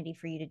opportunity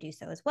for you to do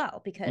so as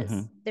well,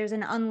 because there's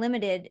an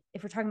unlimited,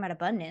 if we're talking about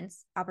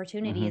abundance,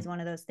 opportunity is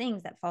one of those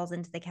things that falls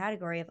into the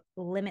category of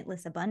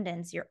limitless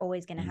abundance. You're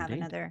always going to have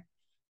another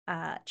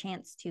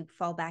chance to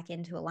fall back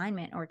into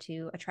alignment, or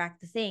to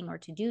attract the thing, or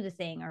to do the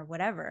thing, or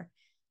whatever,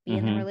 be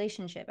in the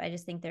relationship. I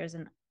just think there's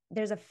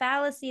a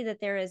fallacy that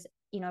there is,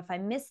 if I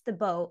miss the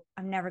boat,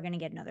 I'm never going to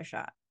get another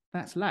shot.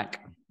 That's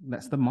lack.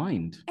 That's the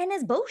mind. And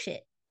it's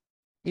bullshit.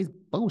 It's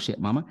bullshit,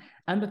 mama.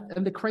 And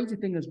the crazy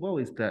thing as well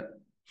is that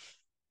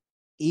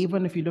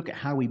even if you look at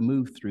how we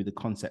move through the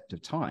concept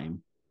of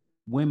time,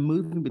 we're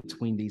moving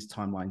between these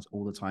timelines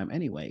all the time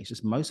anyway. It's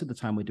just most of the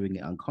time we're doing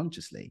it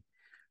unconsciously.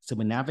 So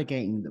we're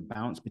navigating the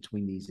bounce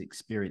between these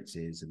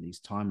experiences and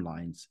these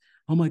timelines.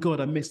 Oh my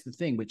God, I missed the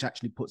thing, which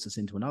actually puts us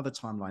into another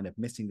timeline of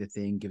missing the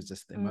thing, gives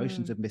us the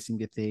emotions of missing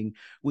the thing,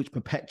 which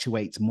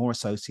perpetuates more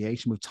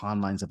association with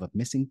timelines of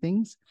missing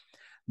things,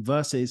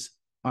 versus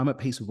I'm at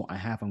peace with what I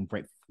have. I'm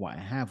grateful for what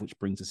I have, which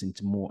brings us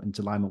into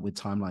alignment with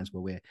timelines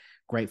where we're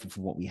grateful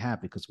for what we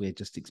have because we're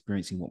just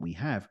experiencing what we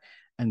have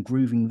and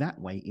grooving that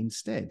way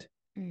instead.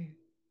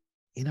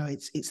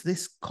 It's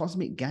this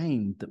cosmic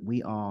game that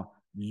we are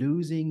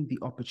losing the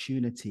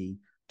opportunity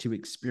to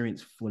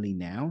experience fully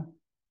now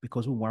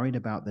because we're worried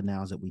about the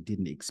nows that we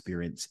didn't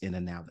experience in a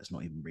now that's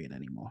not even real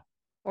anymore.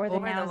 Or the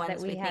nows that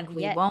we have think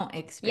we won't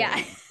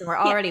experience. Yeah. We're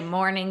already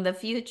mourning the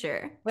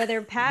future.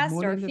 Whether past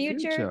or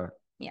future.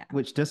 Yeah.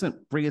 Which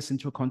doesn't bring us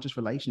into a conscious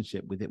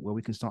relationship with it where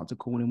we can start to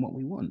call in what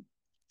we want.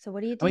 So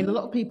what do you do? I mean, a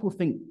lot of people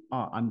think,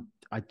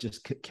 I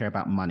just care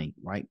about money,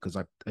 right? Because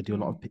I do a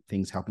lot of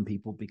things helping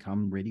people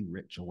become really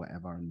rich or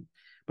whatever.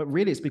 But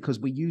really it's because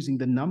we're using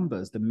the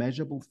numbers, the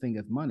measurable thing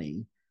of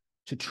money,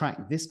 to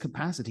track this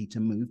capacity to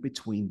move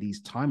between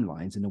these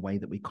timelines in a way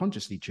that we're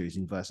consciously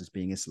choosing versus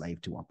being a slave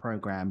to our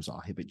programs,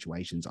 our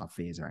habituations, our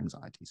fears, our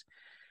anxieties.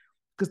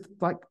 Because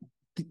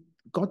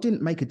God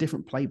didn't make a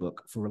different playbook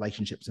for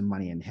relationships and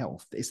money and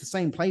health. It's the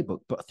same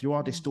playbook, but through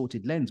our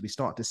distorted lens, we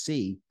start to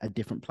see a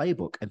different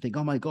playbook and think,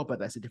 oh my God, but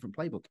that's a different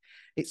playbook.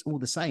 It's all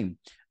the same.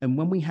 And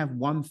when we have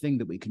one thing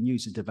that we can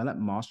use to develop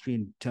mastery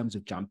in terms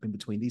of jumping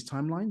between these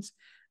timelines,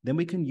 then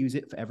we can use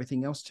it for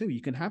everything else too. You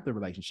can have the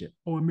relationship.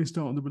 Oh, I missed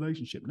out on the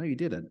relationship. No, you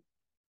didn't.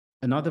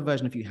 Another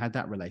version, if you had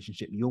that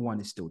relationship, your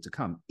one is still to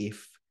come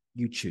if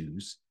you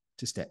choose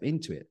to step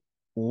into it.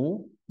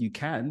 Or you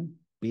can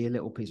be a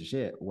little piece of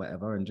shit or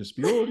whatever and just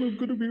be, I'm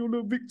going to be on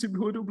a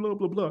victimhood and blah,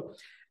 blah, blah.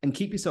 And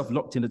keep yourself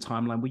locked in a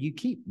timeline where you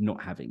keep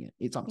not having it.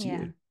 It's up to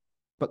you.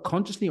 But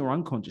consciously or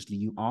unconsciously,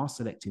 you are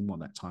selecting what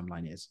that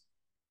timeline is.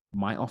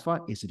 My offer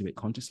is to do it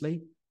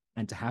consciously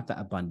and to have that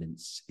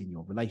abundance in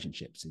your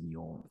relationships, in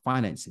your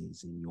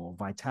finances, in your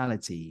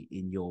vitality,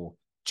 in your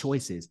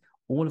choices,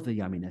 all of the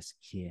yumminess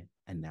here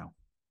and now.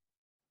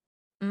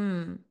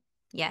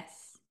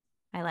 Yes,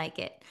 I like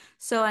it.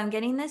 So I'm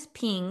getting this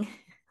ping,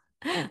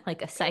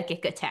 like a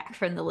psychic attack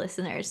from the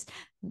listeners.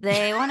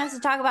 They want us to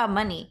talk about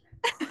money.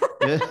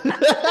 They're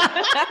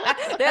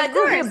like,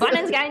 this is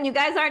abundance guy, and you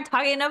guys aren't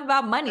talking enough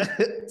about money.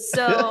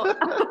 So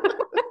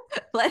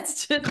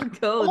let's just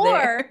go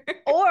there.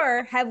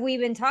 Or have we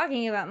been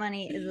talking about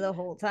money the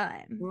whole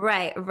time?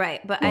 Right.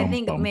 But I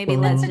think maybe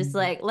let's just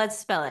let's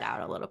spell it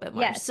out a little bit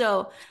more. Yes. So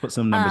let's put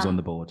some numbers on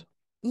the board.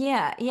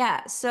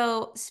 Yeah.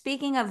 So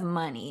speaking of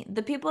money,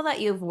 the people that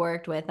you've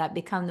worked with that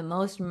become the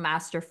most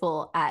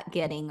masterful at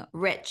getting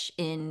rich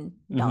in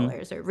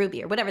dollars or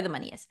rupee or whatever the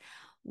money is,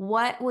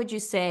 what would you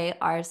say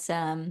are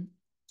some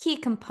key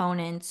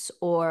components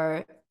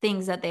or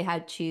things that they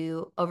had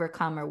to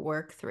overcome or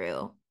work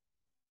through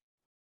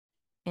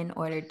in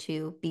order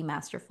to be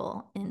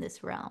masterful in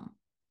this realm?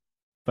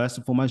 First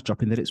and foremost,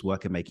 dropping that it's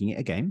work and making it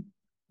a game.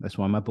 That's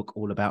why my book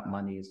all about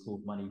money is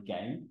called Money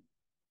Game.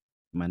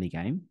 Money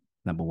Game,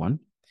 number one.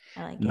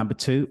 I like Number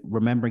two,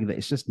 remembering that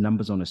it's just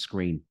numbers on a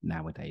screen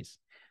nowadays.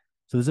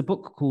 So there's a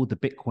book called The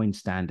Bitcoin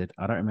Standard.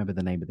 I don't remember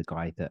the name of the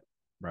guy that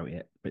wrote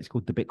it, but it's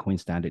called The Bitcoin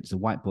Standard. It's a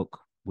white book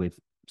with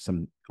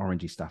some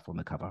orangey stuff on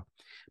the cover.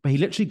 But he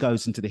literally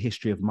goes into the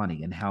history of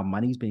money and how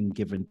money's been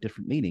given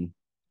different meaning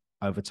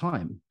over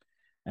time,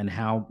 and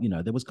how, you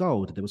know, there was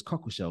gold, there was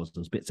cockle shells,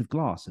 there was bits of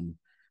glass. And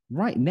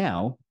right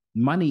now,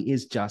 money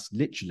is just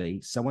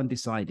literally someone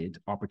decided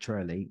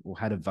arbitrarily or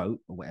had a vote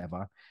or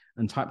whatever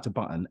and typed a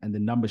button and the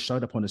numbers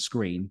showed up on a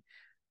screen.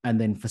 And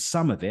then for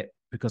some of it,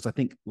 because I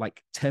think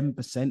like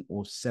 10%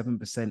 or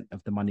 7%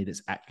 of the money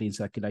that's actually in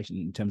circulation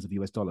in terms of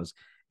US dollars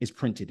is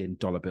printed in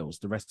dollar bills.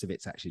 The rest of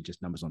it's actually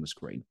just numbers on the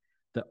screen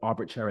that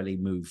arbitrarily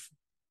move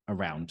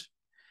around.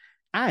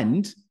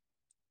 And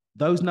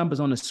those numbers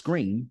on a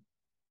screen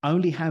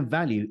only have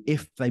value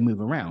if they move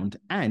around.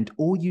 And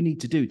all you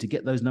need to do to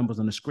get those numbers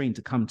on the screen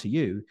to come to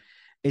you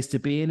is to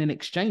be in an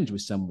exchange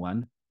with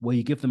someone where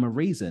you give them a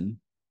reason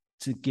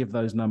to give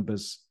those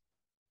numbers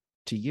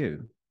to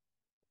you.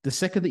 The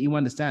second that you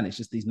understand it's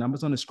just these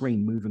numbers on a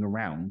screen moving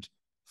around,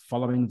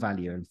 following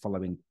value and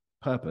following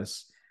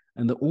purpose,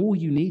 and that all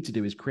you need to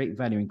do is create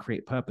value and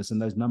create purpose,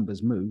 and those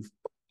numbers move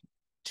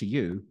to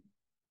you,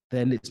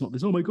 then it's not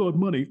this, oh my God,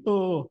 money.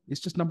 Oh, it's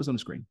just numbers on a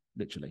screen,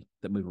 literally,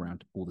 that move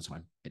around all the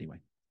time. Anyway.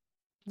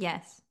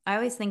 Yes. I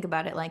always think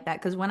about it like that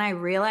because when I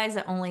realized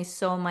that only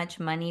so much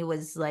money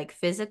was like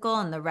physical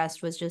and the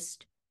rest was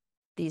just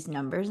these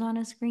numbers on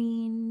a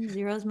screen,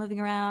 zeros moving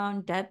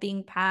around, debt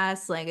being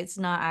passed, like it's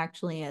not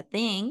actually a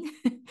thing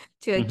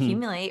to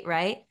accumulate,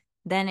 right?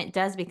 Then it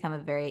does become a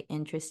very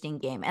interesting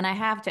game. And I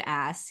have to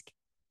ask,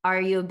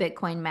 are you a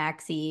Bitcoin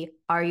maxi?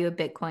 Are you a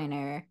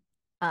Bitcoiner?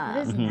 What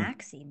does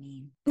maxi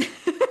mean?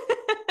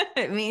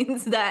 It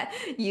means that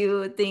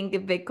you think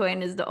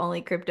Bitcoin is the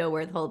only crypto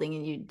worth holding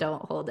and you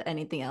don't hold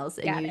anything else.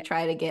 And you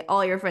try to get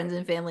all your friends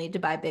and family to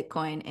buy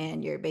Bitcoin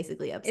and you're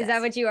basically obsessed. Is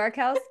that what you are,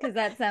 Kels? Because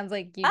that sounds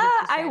like you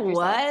I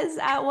was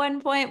at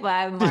one point, but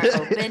I'm more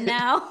open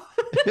now.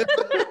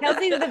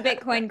 Kelsey's the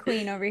Bitcoin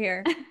queen over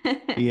here.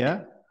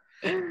 Yeah.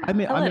 I'm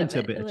into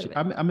a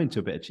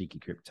bit of cheeky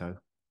crypto.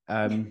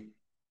 I'm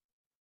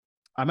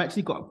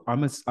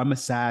a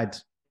sad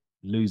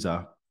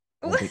loser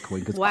on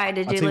Bitcoin. Why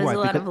did you lose a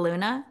lot of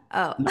Luna?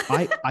 Oh,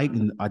 I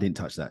didn't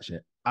touch that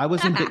shit. I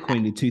was in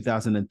Bitcoin in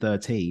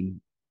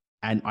 2013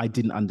 and I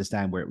didn't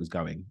understand where it was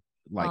going.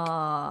 Like,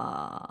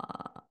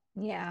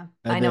 yeah,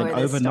 I know where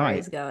this story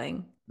is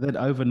going. Then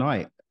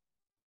overnight,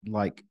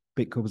 like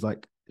Bitcoin was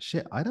like,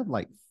 shit, I'd have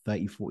like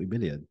 30-40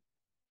 million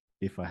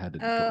if I had.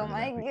 Oh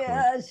my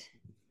gosh.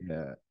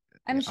 Yeah,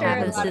 I'm sure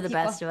happens to the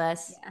best of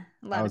us. Yeah,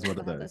 a lot of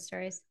people have those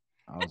stories.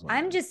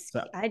 I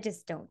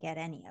just don't get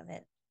any of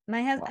it.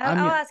 My husband,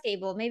 I'll ask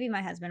Abel. Maybe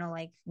my husband will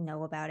like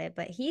know about it,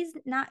 but he's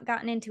not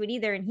gotten into it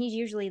either, and he's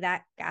usually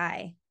that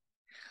guy.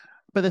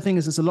 But the thing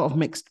is, there's a lot of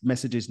mixed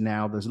messages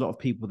now. There's a lot of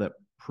people that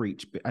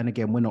preach, and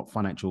again, we're not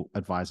financial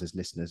advisors,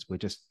 listeners. We're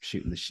just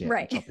shooting the shit,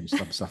 right? Chopping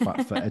stuff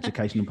up for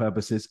educational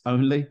purposes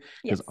only,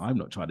 because I'm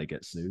not trying to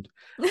get sued.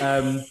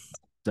 Don't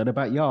know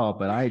about y'all,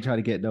 but I ain't trying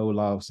to get no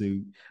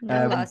lawsuit.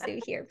 No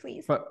lawsuit here,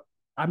 please. But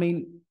I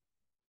mean,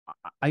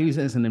 I use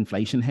it as an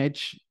inflation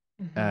hedge.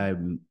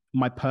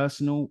 My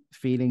personal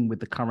feeling with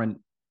the current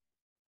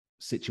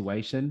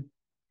situation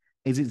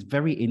is it's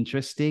very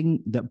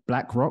interesting that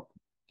BlackRock,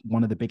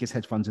 one of the biggest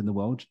hedge funds in the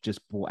world,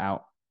 just bought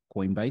out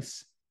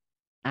Coinbase,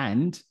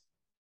 and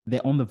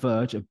they're on the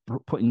verge of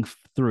putting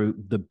through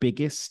the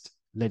biggest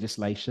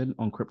legislation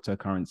on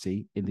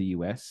cryptocurrency in the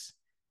US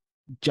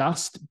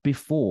just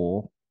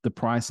before the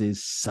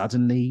prices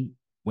suddenly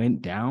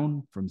went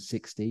down from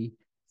 60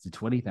 to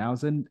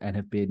 20,000 and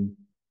have been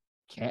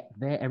kept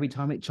there. Every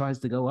time it tries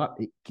to go up,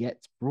 it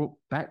gets brought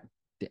back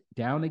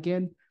down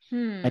again.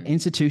 And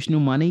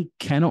institutional money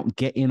cannot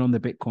get in on the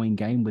Bitcoin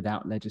game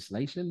without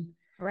legislation.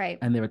 Right.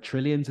 And there are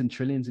trillions and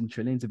trillions and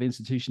trillions of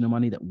institutional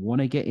money that want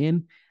to get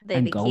in.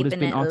 And gold has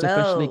been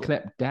artificially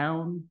kept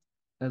down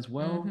as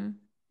well.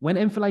 When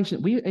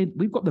inflation,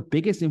 we've got the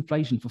biggest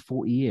inflation for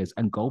 40 years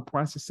and gold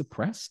price is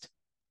suppressed.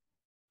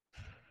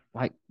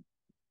 Like,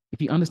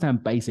 if you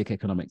understand basic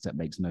economics, that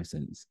makes no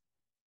sense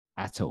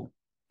at all.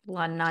 A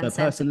lot of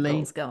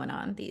nonsensicals going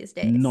on these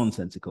days.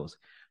 Nonsensicals.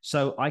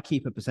 So I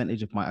keep a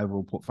percentage of my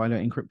overall portfolio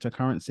in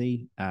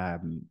cryptocurrency.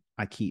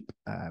 I keep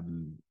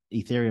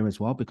Ethereum as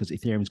well because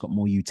Ethereum's got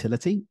more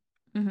utility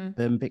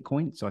than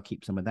Bitcoin. So I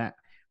keep some of that.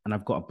 And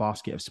I've got a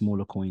basket of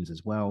smaller coins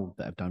as well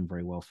that have done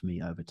very well for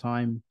me over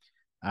time.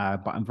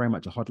 But I'm very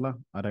much a hodler.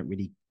 I don't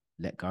really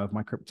let go of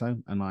my crypto,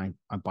 and I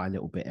buy a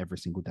little bit every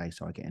single day,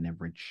 so I get an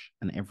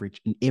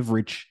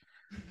average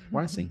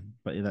pricing.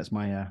 But that's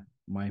my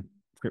my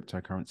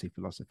cryptocurrency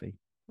philosophy.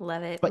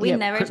 Love it. But we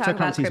never talk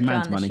about crypto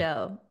on the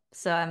show,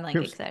 so I'm like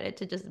excited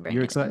to just break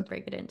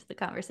it into the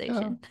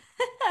conversation.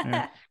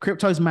 Yeah.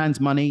 Crypto's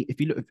man's money.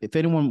 If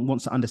anyone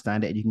wants to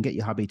understand it, you can get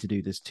your hubby to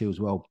do this too as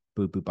well.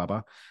 Boo boo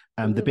baba.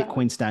 The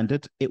Bitcoin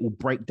Standard. It will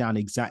break down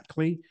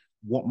exactly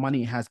what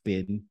money has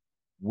been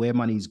where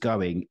money's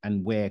going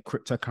and where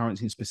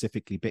cryptocurrency,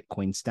 specifically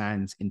Bitcoin,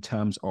 stands in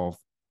terms of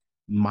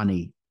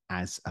money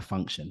as a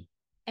function.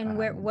 And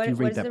what is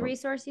the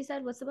resource you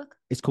said? What's the book?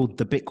 It's called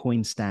The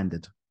Bitcoin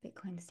Standard.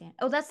 Bitcoin Standard.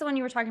 Oh, that's the one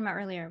you were talking about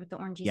earlier with the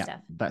orangey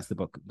stuff. That's the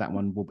book. That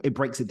one, it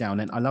breaks it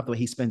down. And I love the way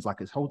he spends like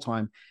his whole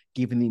time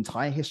giving the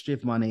entire history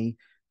of money,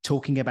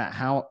 talking about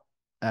how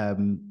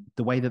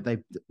the way that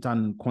they've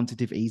done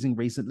quantitative easing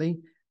recently,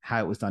 how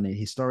it was done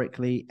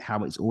historically,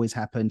 how it's always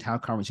happened, how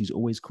currencies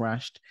always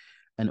crashed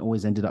and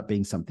always ended up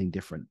being something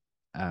different.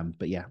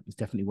 But yeah, it's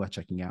definitely worth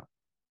checking out.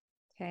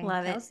 Okay.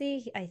 Love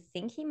Kelsey, I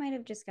think he might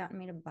have just gotten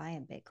me to buy a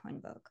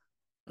Bitcoin book.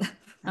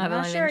 I've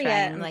only been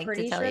trying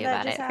to tell you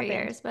about it for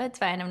years, but it's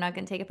fine. I'm not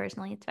going to take it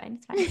personally. It's fine.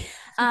 It's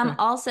fine.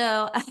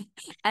 Also,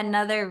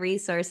 another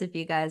resource if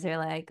you guys are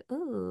like,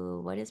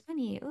 ooh, what is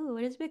money? Ooh,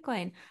 what is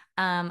Bitcoin?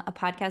 A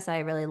podcast I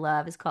really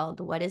love is called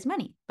What is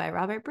Money by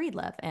Robert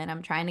Breedlove, and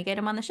I'm trying to get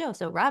him on the show.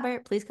 So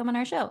Robert, please come on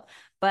our show.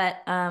 But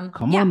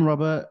come on,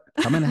 Robert,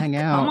 come and hang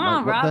out. Come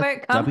on,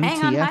 Robert, come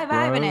hang on High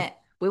Vibing It.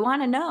 We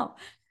want to know.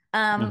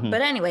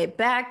 But anyway,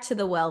 back to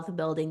the wealth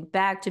building,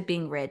 back to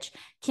being rich.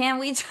 Can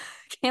we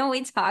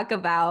talk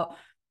about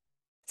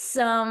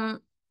some,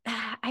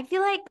 I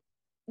feel like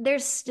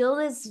there's still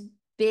this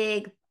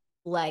big,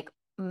 like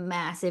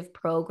massive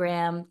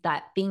program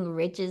that being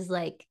rich is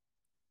like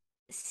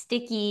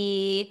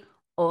sticky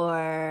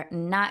or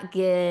not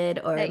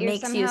good, or it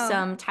makes you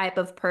some type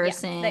of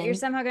person. That you're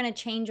somehow going to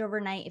change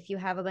overnight if you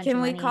have a bunch of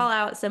money. Can we call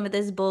out some of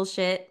this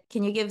bullshit?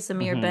 Can you give some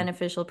of your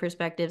beneficial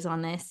perspectives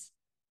on this?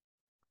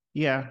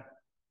 Yeah,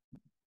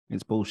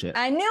 it's bullshit.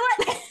 I knew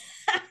it.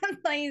 I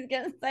thought he was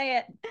gonna say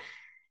it.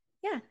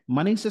 Yeah,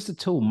 money's just a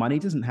tool. Money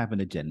doesn't have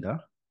an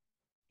agenda.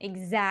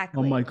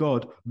 Exactly. Oh my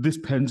God, this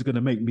pen's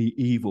gonna make me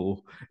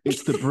evil.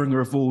 It's the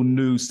bringer of all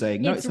news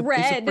saying, no, it's a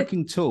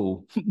freaking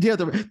tool. Yeah,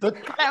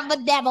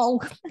 the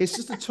devil. It's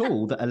just a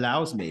tool that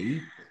allows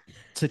me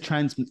to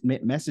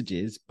transmit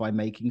messages by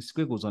making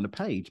squiggles on a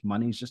page.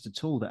 Money is just a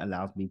tool that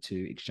allows me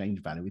to exchange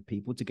value with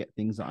people to get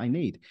things that I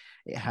need.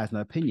 It has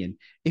no opinion.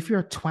 If you're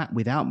a twat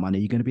without money,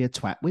 you're going to be a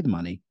twat with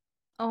money.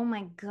 Oh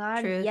my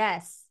God. Truth.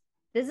 Yes.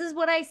 This is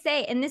what I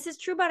say. And this is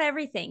true about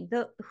everything.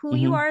 Who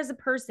you are as a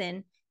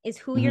person is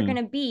who you're going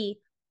to be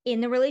in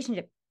the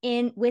relationship,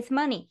 with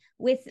money,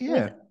 with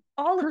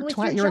all of it.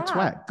 You're a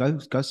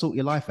twat. Go sort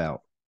your life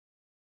out.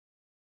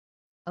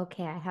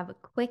 Okay, I have a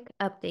quick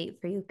update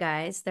for you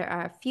guys. There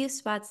are a few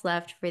spots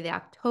left for the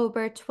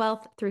October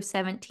 12th through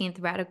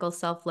 17th Radical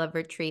Self-Love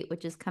Retreat,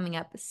 which is coming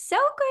up so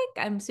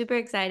quick. I'm super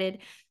excited.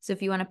 So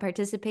if you want to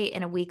participate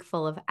in a week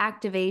full of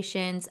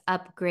activations,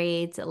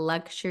 upgrades,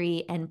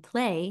 luxury, and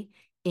play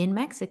in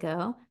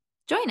Mexico,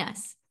 join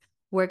us.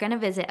 We're going to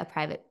visit a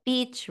private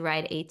beach,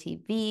 ride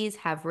ATVs,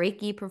 have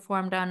Reiki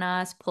performed on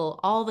us, pull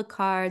all the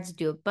cards,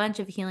 do a bunch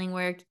of healing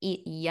work,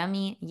 eat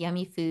yummy,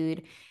 yummy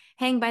food,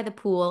 hang by the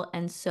pool,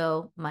 and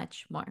so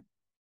much more.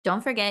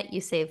 Don't forget,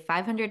 you save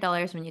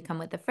 $500 when you come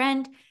with a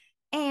friend.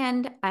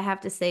 And I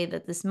have to say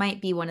that this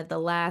might be one of the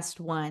last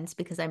ones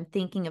because I'm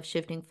thinking of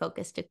shifting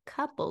focus to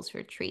couples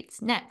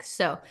retreats next.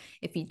 So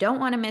if you don't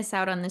want to miss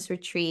out on this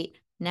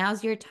retreat,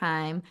 now's your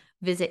time.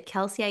 Visit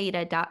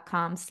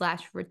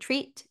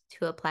kelseyaida.com/retreat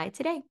to apply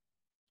today.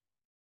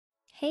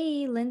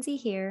 Hey, Lindsay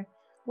here.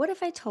 What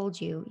if I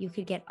told you you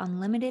could get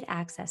unlimited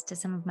access to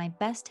some of my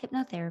best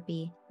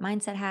hypnotherapy,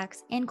 mindset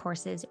hacks, and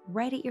courses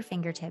right at your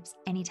fingertips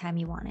anytime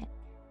you want it?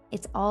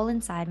 It's all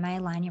inside my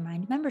Align Your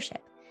Mind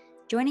membership.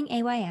 Joining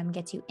AYM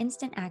gets you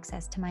instant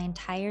access to my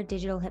entire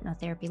digital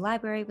hypnotherapy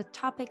library with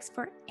topics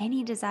for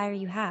any desire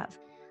you have,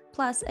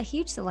 plus a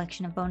huge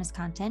selection of bonus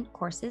content,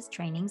 courses,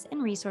 trainings,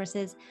 and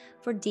resources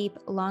for deep,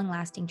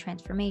 long-lasting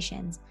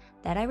transformations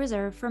that I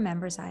reserve for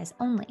members' eyes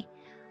only.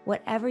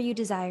 Whatever you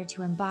desire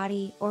to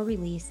embody or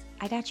release,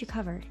 I got you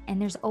covered,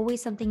 and there's always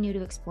something new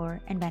to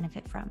explore and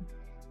benefit from.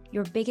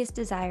 Your biggest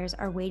desires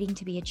are waiting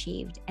to be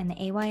achieved, and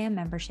the AYM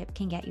membership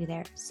can get you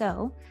there.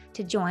 So,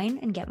 to join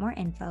and get more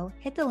info,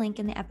 hit the link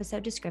in the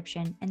episode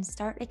description and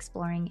start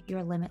exploring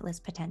your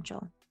limitless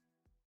potential.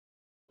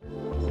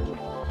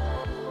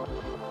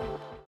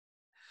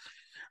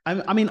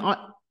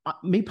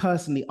 Me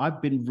personally, I've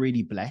been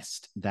really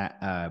blessed that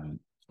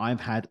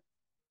I've had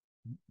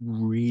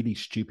really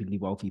stupidly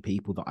wealthy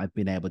people that I've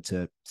been able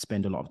to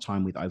spend a lot of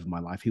time with over my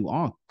life who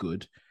are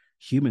good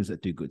humans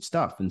that do good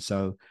stuff. And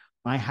so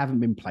I haven't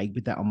been plagued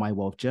with that on my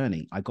wealth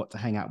journey. I got to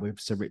hang out with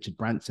Sir Richard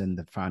Branson,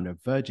 the founder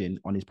of Virgin,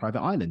 on his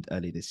private island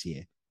earlier this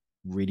year.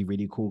 Really,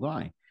 really cool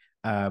guy.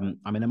 I'm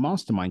in a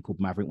mastermind called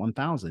Maverick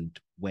 1000,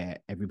 where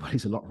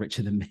everybody's a lot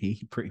richer than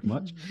me, pretty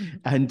much,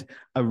 and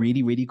are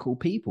really, really cool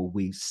people.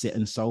 We sit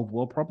and solve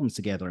world problems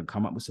together and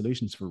come up with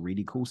solutions for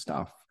really cool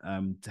stuff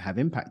to have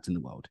impact in the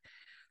world.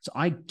 So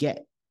I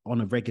get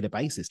on a regular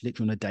basis,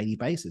 literally on a daily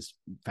basis,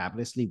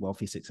 fabulously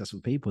wealthy,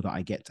 successful people that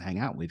I get to hang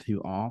out with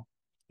who are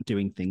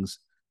doing things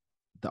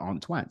that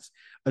aren't twats.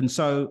 And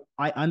so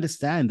I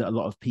understand that a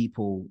lot of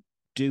people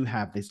do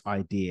have this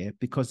idea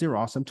because there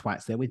are some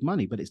twats there with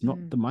money, but it's not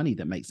the money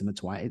that makes them a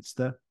twat. It's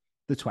the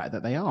twat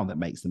that they are that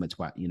makes them a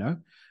twat, you know?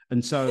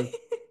 And so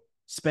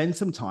spend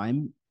some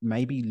time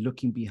maybe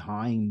looking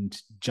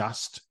behind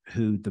just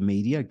who the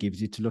media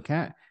gives you to look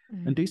at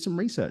and do some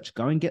research.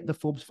 Go and get the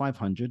Forbes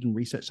 500 and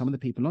research some of the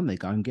people on there.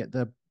 Go and get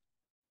the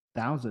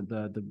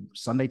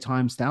Sunday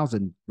Times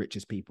 1,000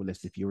 richest people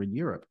list if you're in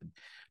Europe.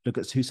 Look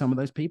at who some of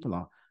those people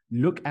are.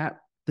 Look at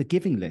the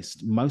giving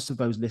list. Most of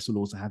those lists will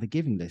also have a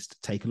giving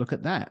list. Take a look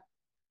at that.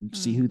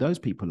 See who those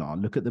people are.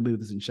 Look at the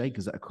movers and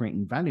shakers that are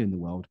creating value in the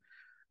world,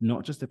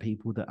 not just the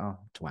people that are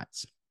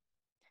twats.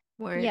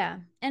 Word. Yeah.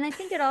 And I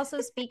think it also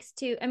speaks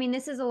to, I mean,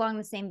 this is along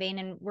the same vein,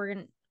 and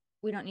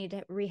we don't need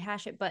to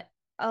rehash it, but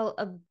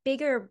a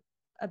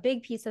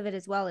big piece of it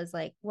as well is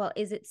like, well,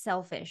 is it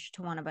selfish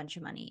to want a bunch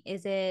of money?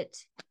 Is it,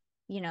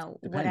 Depends.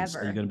 whatever?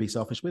 Are you going to be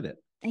selfish with it?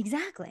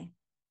 Exactly.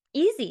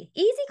 Easy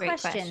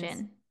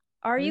questions.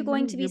 Are you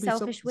going to be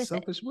selfish with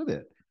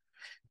it?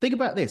 Think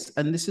about this.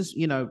 And this is,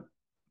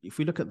 if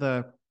we look at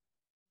the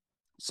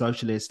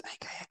socialist,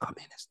 aka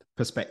communist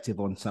perspective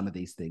on some of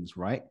these things,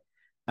 right?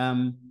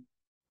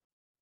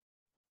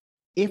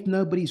 If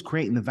nobody's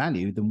creating the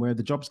value, then where are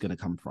the jobs going to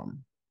come from?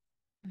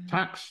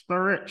 Tax the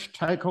rich,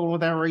 take all of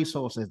their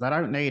resources. They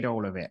don't need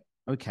all of it.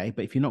 Okay,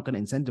 but if you're not going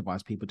to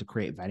incentivize people to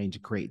create value and to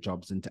create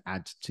jobs and to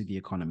add to the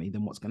economy,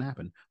 then what's going to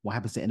happen? What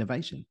happens to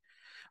innovation?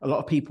 A lot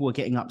of people were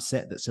getting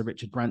upset that Sir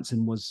Richard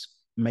Branson was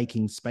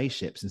making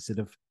spaceships instead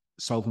of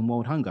solving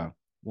world hunger.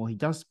 Well, he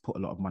does put a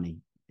lot of money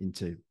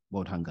into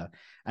world hunger.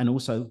 And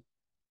also,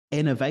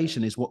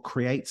 innovation is what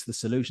creates the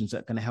solutions that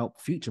are going to help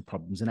future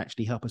problems and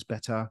actually help us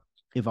better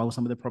evolve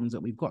some of the problems that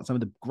we've got. Some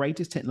of the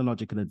greatest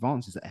technological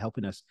advances that are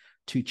helping us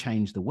to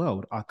change the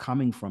world are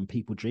coming from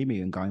people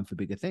dreaming and going for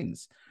bigger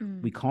things.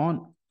 We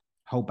can't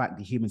hold back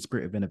the human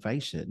spirit of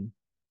innovation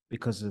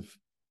because of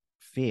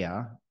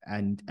fear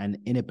and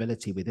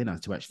inability within us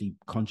to actually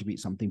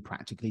contribute something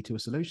practically to a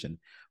solution.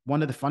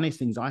 One of the funniest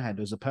things I had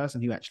was a person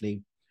who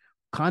actually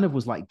kind of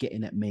was like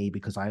getting at me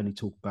because I only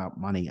talk about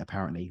money,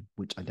 apparently,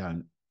 which I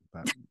don't.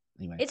 But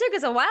anyway, it took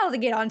us a while to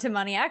get onto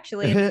money,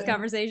 actually, in this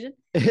conversation.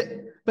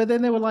 But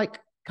then they were like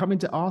coming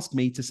to ask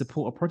me to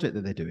support a project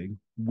that they're doing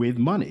with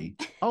money.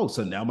 Oh,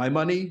 so now my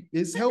money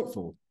is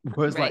helpful.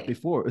 Whereas like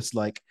before, it's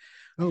like,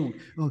 oh,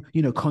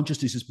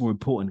 consciousness is more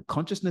important.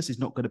 Consciousness is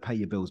not going to pay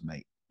your bills,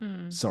 mate.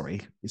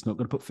 Sorry, it's not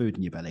going to put food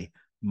in your belly.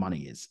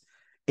 Money is.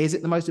 Is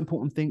it the most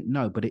important thing?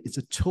 No, but it's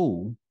a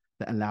tool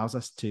that allows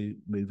us to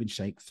move and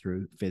shake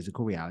through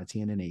physical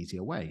reality in an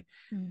easier way.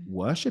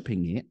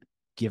 Worshipping it,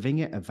 giving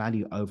it a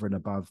value over and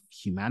above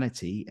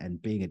humanity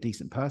and being a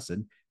decent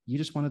person, you're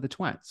just one of the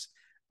twats,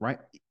 right?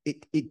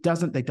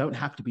 They don't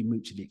have to be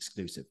mutually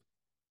exclusive.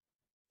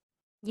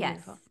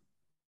 Yes. Beautiful.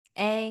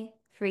 A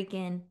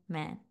freaking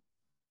man.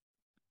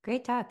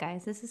 Great talk,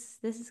 guys. This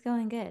is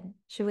going good.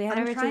 Should we head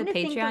over to the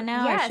Patreon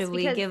now, or should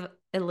we give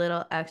a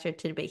little extra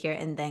tidbit here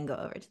and then go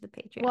over to the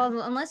Patreon? Well,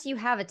 unless you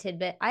have a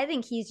tidbit, I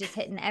think he's just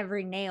hitting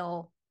every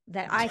nail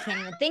that I can't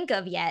even think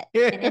of yet.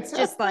 And it's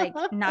just like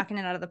knocking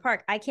it out of the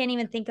park. I can't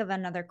even think of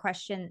another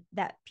question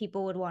that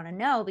people would want to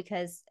know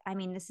because, I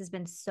mean, this has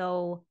been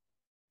so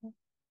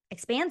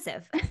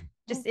expansive.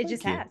 It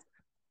just has.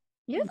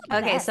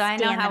 Okay, so I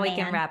know how we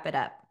can wrap it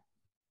up.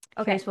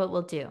 Okay. Here's what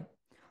we'll do.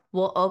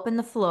 We'll open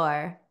the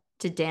floor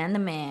to Dan the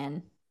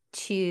Man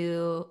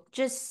to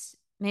just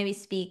maybe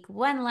speak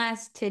one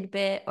last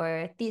tidbit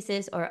or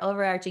thesis or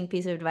overarching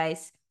piece of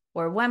advice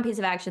or one piece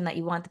of action that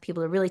you want the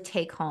people to really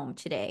take home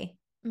today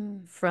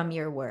from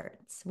your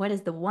words. What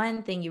is the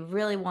one thing you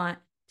really want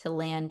to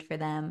land for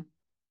them?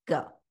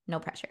 Go. No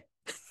pressure.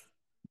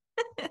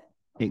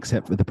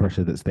 Except for the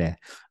pressure that's there.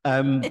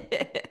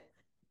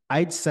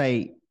 I'd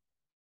say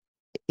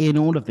in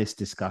all of this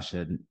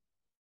discussion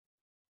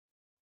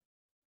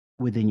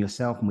within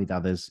yourself and with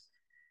others,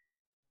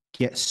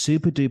 get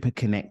super duper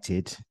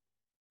connected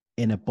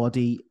in a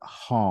body,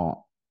 heart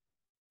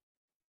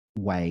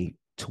way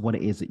to what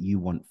it is that you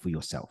want for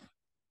yourself.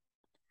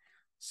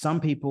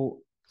 Some people,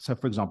 so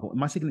for example, in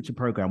my signature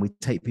program, we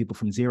take people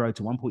from 0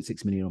 to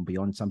 1.6 million and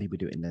beyond. Some people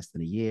do it in less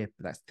than a year,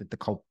 but that's the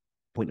whole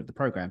point of the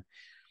program.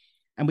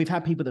 And we've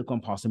had people that have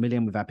gone past 1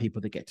 million. We've had people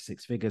that get to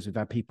 6 figures. We've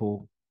had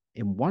people,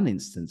 in one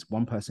instance,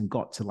 one person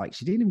got to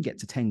she didn't even get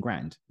to 10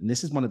 grand. And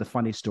this is one of the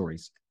funniest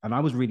stories. And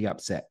I was really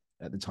upset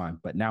at the time,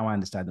 but now I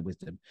understand the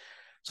wisdom.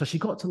 So she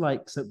got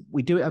to so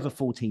we do it over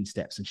 14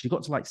 steps. And she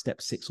got to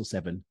step 6 or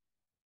 7.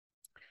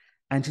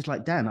 And she's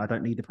like, Dan, I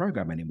don't need the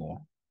program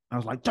anymore. I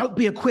was like, don't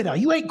be a quitter.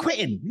 You ain't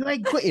quitting. You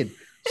ain't quitting.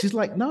 She's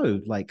like, no,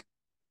 I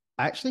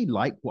actually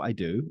like what I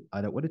do.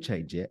 I don't want to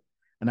change it.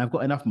 And I've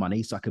got enough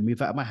money so I can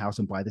move out of my house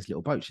and buy this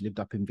little boat. She lived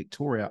up in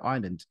Victoria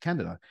Island,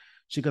 Canada.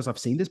 She goes, I've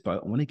seen this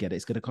boat. I want to get it.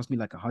 It's going to cost me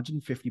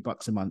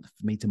 $150 a month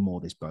for me to moor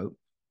this boat.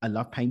 I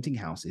love painting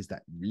houses.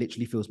 That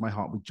literally fills my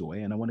heart with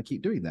joy. And I want to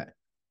keep doing that.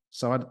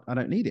 So I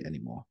don't need it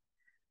anymore.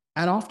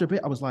 And after a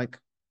bit, I was like,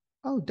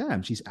 oh,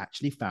 damn, she's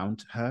actually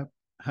found her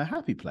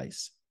happy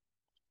place.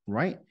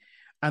 Right.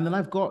 And then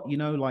I've got,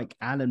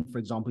 Alan, for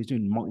example, he's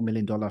doing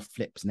multi-million-dollar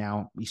flips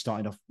now. He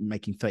started off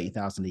making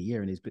 $30,000 a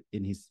year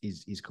in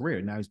his career.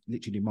 And now he's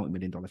literally doing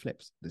multi-million-dollar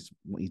flips. That's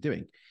what he's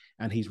doing.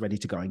 And he's ready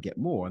to go and get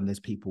more. And there's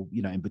people,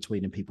 in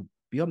between and people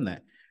beyond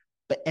that.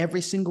 But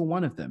every single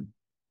one of them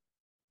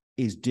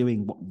is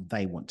doing what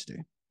they want to do.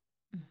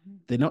 Mm-hmm.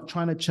 They're not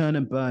trying to churn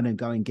and burn and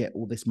go and get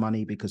all this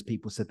money because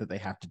people said that they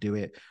have to do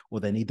it, or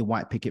they need the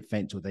white picket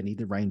fence, or they need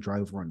the Range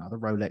Rover or another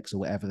Rolex or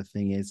whatever the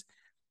thing is.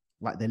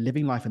 Like, they're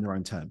living life in their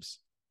own terms.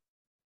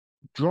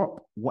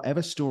 Drop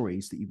whatever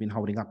stories that you've been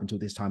holding up until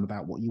this time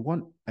about what you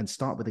want, and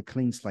start with a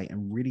clean slate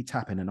and really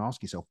tap in and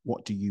ask yourself,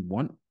 what do you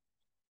want?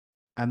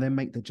 And then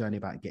make the journey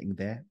about getting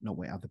there, not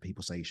where other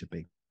people say you should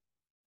be.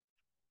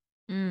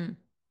 Mic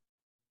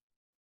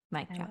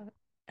drop.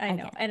 I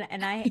know. Okay.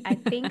 And I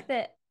think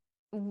that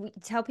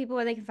tell people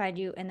where they can find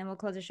you, and then we'll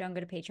close the show and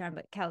go to Patreon.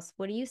 But Kels,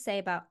 what do you say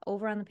about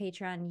over on the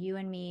Patreon, you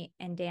and me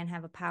and Dan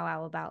have a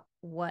powwow about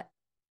what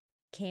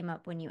came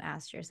up when you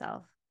asked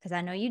yourself? Because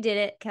I know you did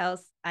it, Kels.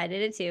 I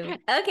did it too.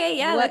 Okay,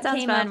 yeah, What that sounds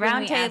came fun. up when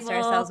Round we asked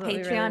ourselves table, what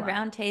we really Patreon want?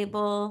 round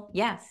table.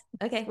 Yes.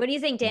 Okay. What do you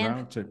think, Dan?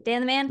 Round two.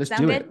 Dan the man? Let's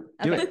Sound do good? it.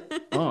 Do it.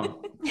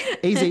 Oh,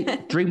 easy.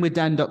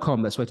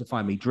 Dreamwithdan.com. That's where to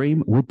find me.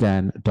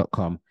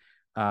 Dreamwithdan.com.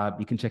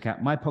 You can check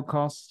out my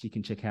podcasts. You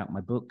can check out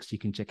my books. You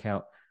can check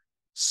out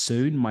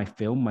soon my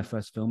film. My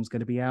first film is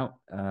going to be out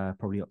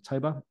probably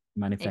October.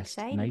 Manifest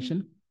Exciting.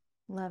 Nation.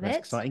 Love That's it.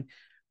 exciting.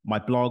 My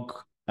blog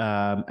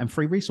and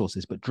free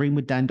resources. But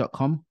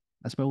dreamwithdan.com.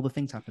 That's where all the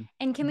things happen.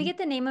 And can we get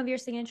the name of your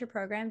signature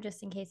program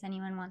just in case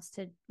anyone wants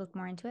to look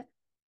more into it?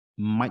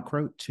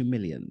 Micro to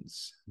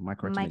Millions.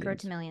 Micro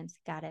to Millions.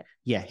 Got it.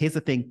 Yeah, here's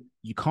the thing.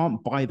 You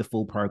can't buy the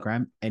full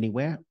program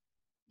anywhere.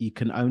 You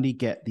can only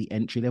get the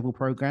entry-level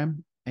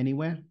program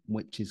anywhere,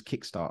 which is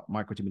Kickstart.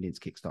 Micro to Millions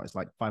Kickstart. It's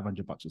like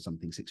 $500 or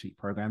something, 6-week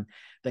program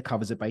that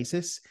covers a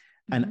basis.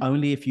 And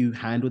only if you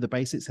handle the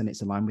basics and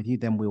it's aligned with you,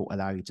 then we'll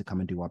allow you to come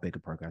and do our bigger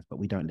programs. But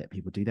we don't let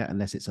people do that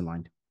unless it's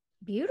aligned.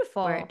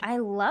 Beautiful. Word. I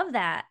love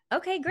that.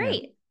 Okay,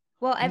 great.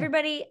 Well,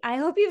 everybody, I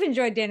hope you've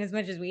enjoyed Dan as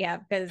much as we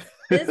have, because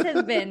this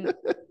has been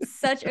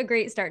such a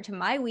great start to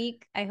my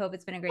week. I hope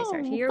it's been a great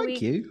start to your week.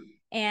 Thank you.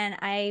 And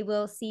I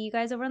will see you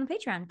guys over on the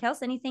Patreon.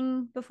 Kels,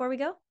 anything before we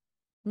go?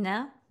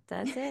 No,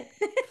 that's it.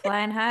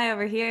 Flying high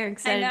over here. I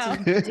Excited know.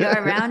 to do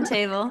our round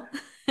table.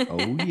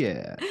 Oh,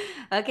 yeah.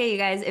 Okay, you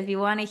guys, if you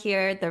want to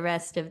hear the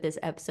rest of this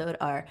episode,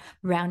 our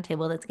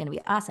roundtable, that's going to be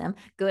awesome,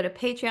 go to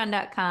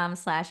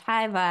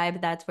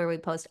patreon.com/highvibe. That's where we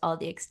post all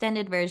the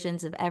extended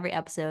versions of every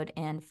episode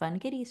and fun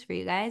goodies for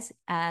you guys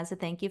as a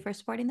thank you for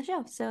supporting the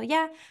show. So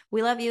yeah,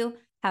 we love you.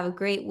 Have a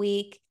great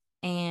week.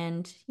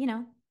 And,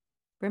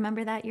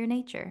 remember that you're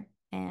nature.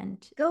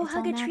 And Go it's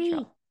hug all a tree.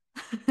 natural.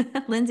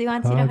 Lindsay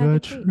wants you to hug a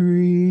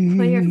tree.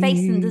 Put your face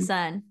in the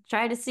sun.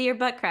 Try to see your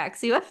butt crack.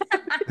 See what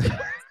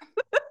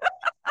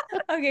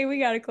Okay, we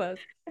gotta close.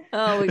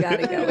 Oh, we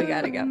gotta go. We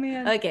gotta Oh, go.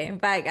 man. Okay,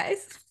 bye,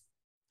 guys.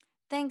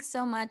 Thanks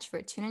so much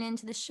for tuning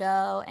into the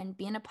show and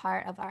being a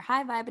part of our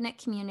High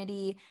Vibinit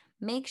community.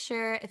 Make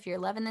sure, if you're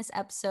loving this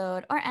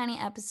episode or any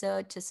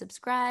episode, to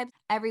subscribe.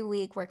 Every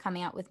week, we're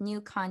coming out with new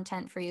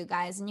content for you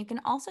guys. And you can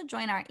also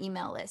join our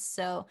email list.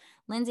 So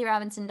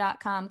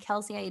lindsayrobinson.com,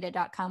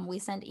 kelseyAida.com. We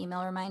send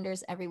email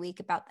reminders every week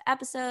about the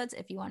episodes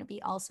if you want to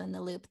be also in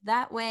the loop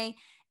that way.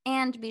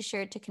 And be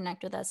sure to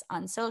connect with us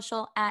on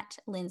social at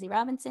Lindsay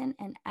Robinson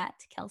and at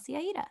Kelsey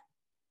Aida.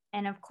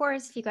 And of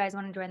course, if you guys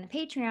want to join the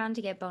Patreon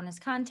to get bonus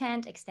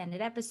content,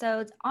 extended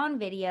episodes on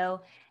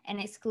video, and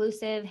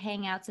exclusive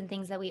hangouts and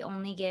things that we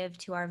only give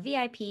to our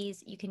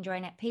VIPs, you can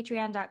join at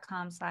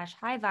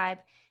patreon.com/highvibe.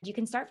 You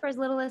can start for as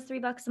little as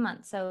 $3 a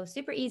month. So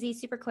super easy,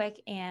 super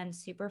quick, and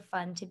super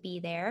fun to be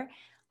there.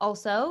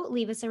 Also,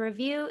 leave us a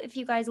review. If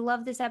you guys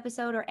love this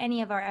episode or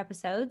any of our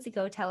episodes,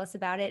 go tell us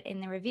about it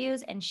in the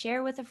reviews and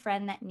share with a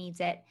friend that needs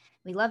it.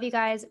 We love you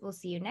guys. We'll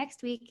see you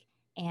next week,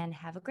 and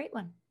have a great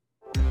one.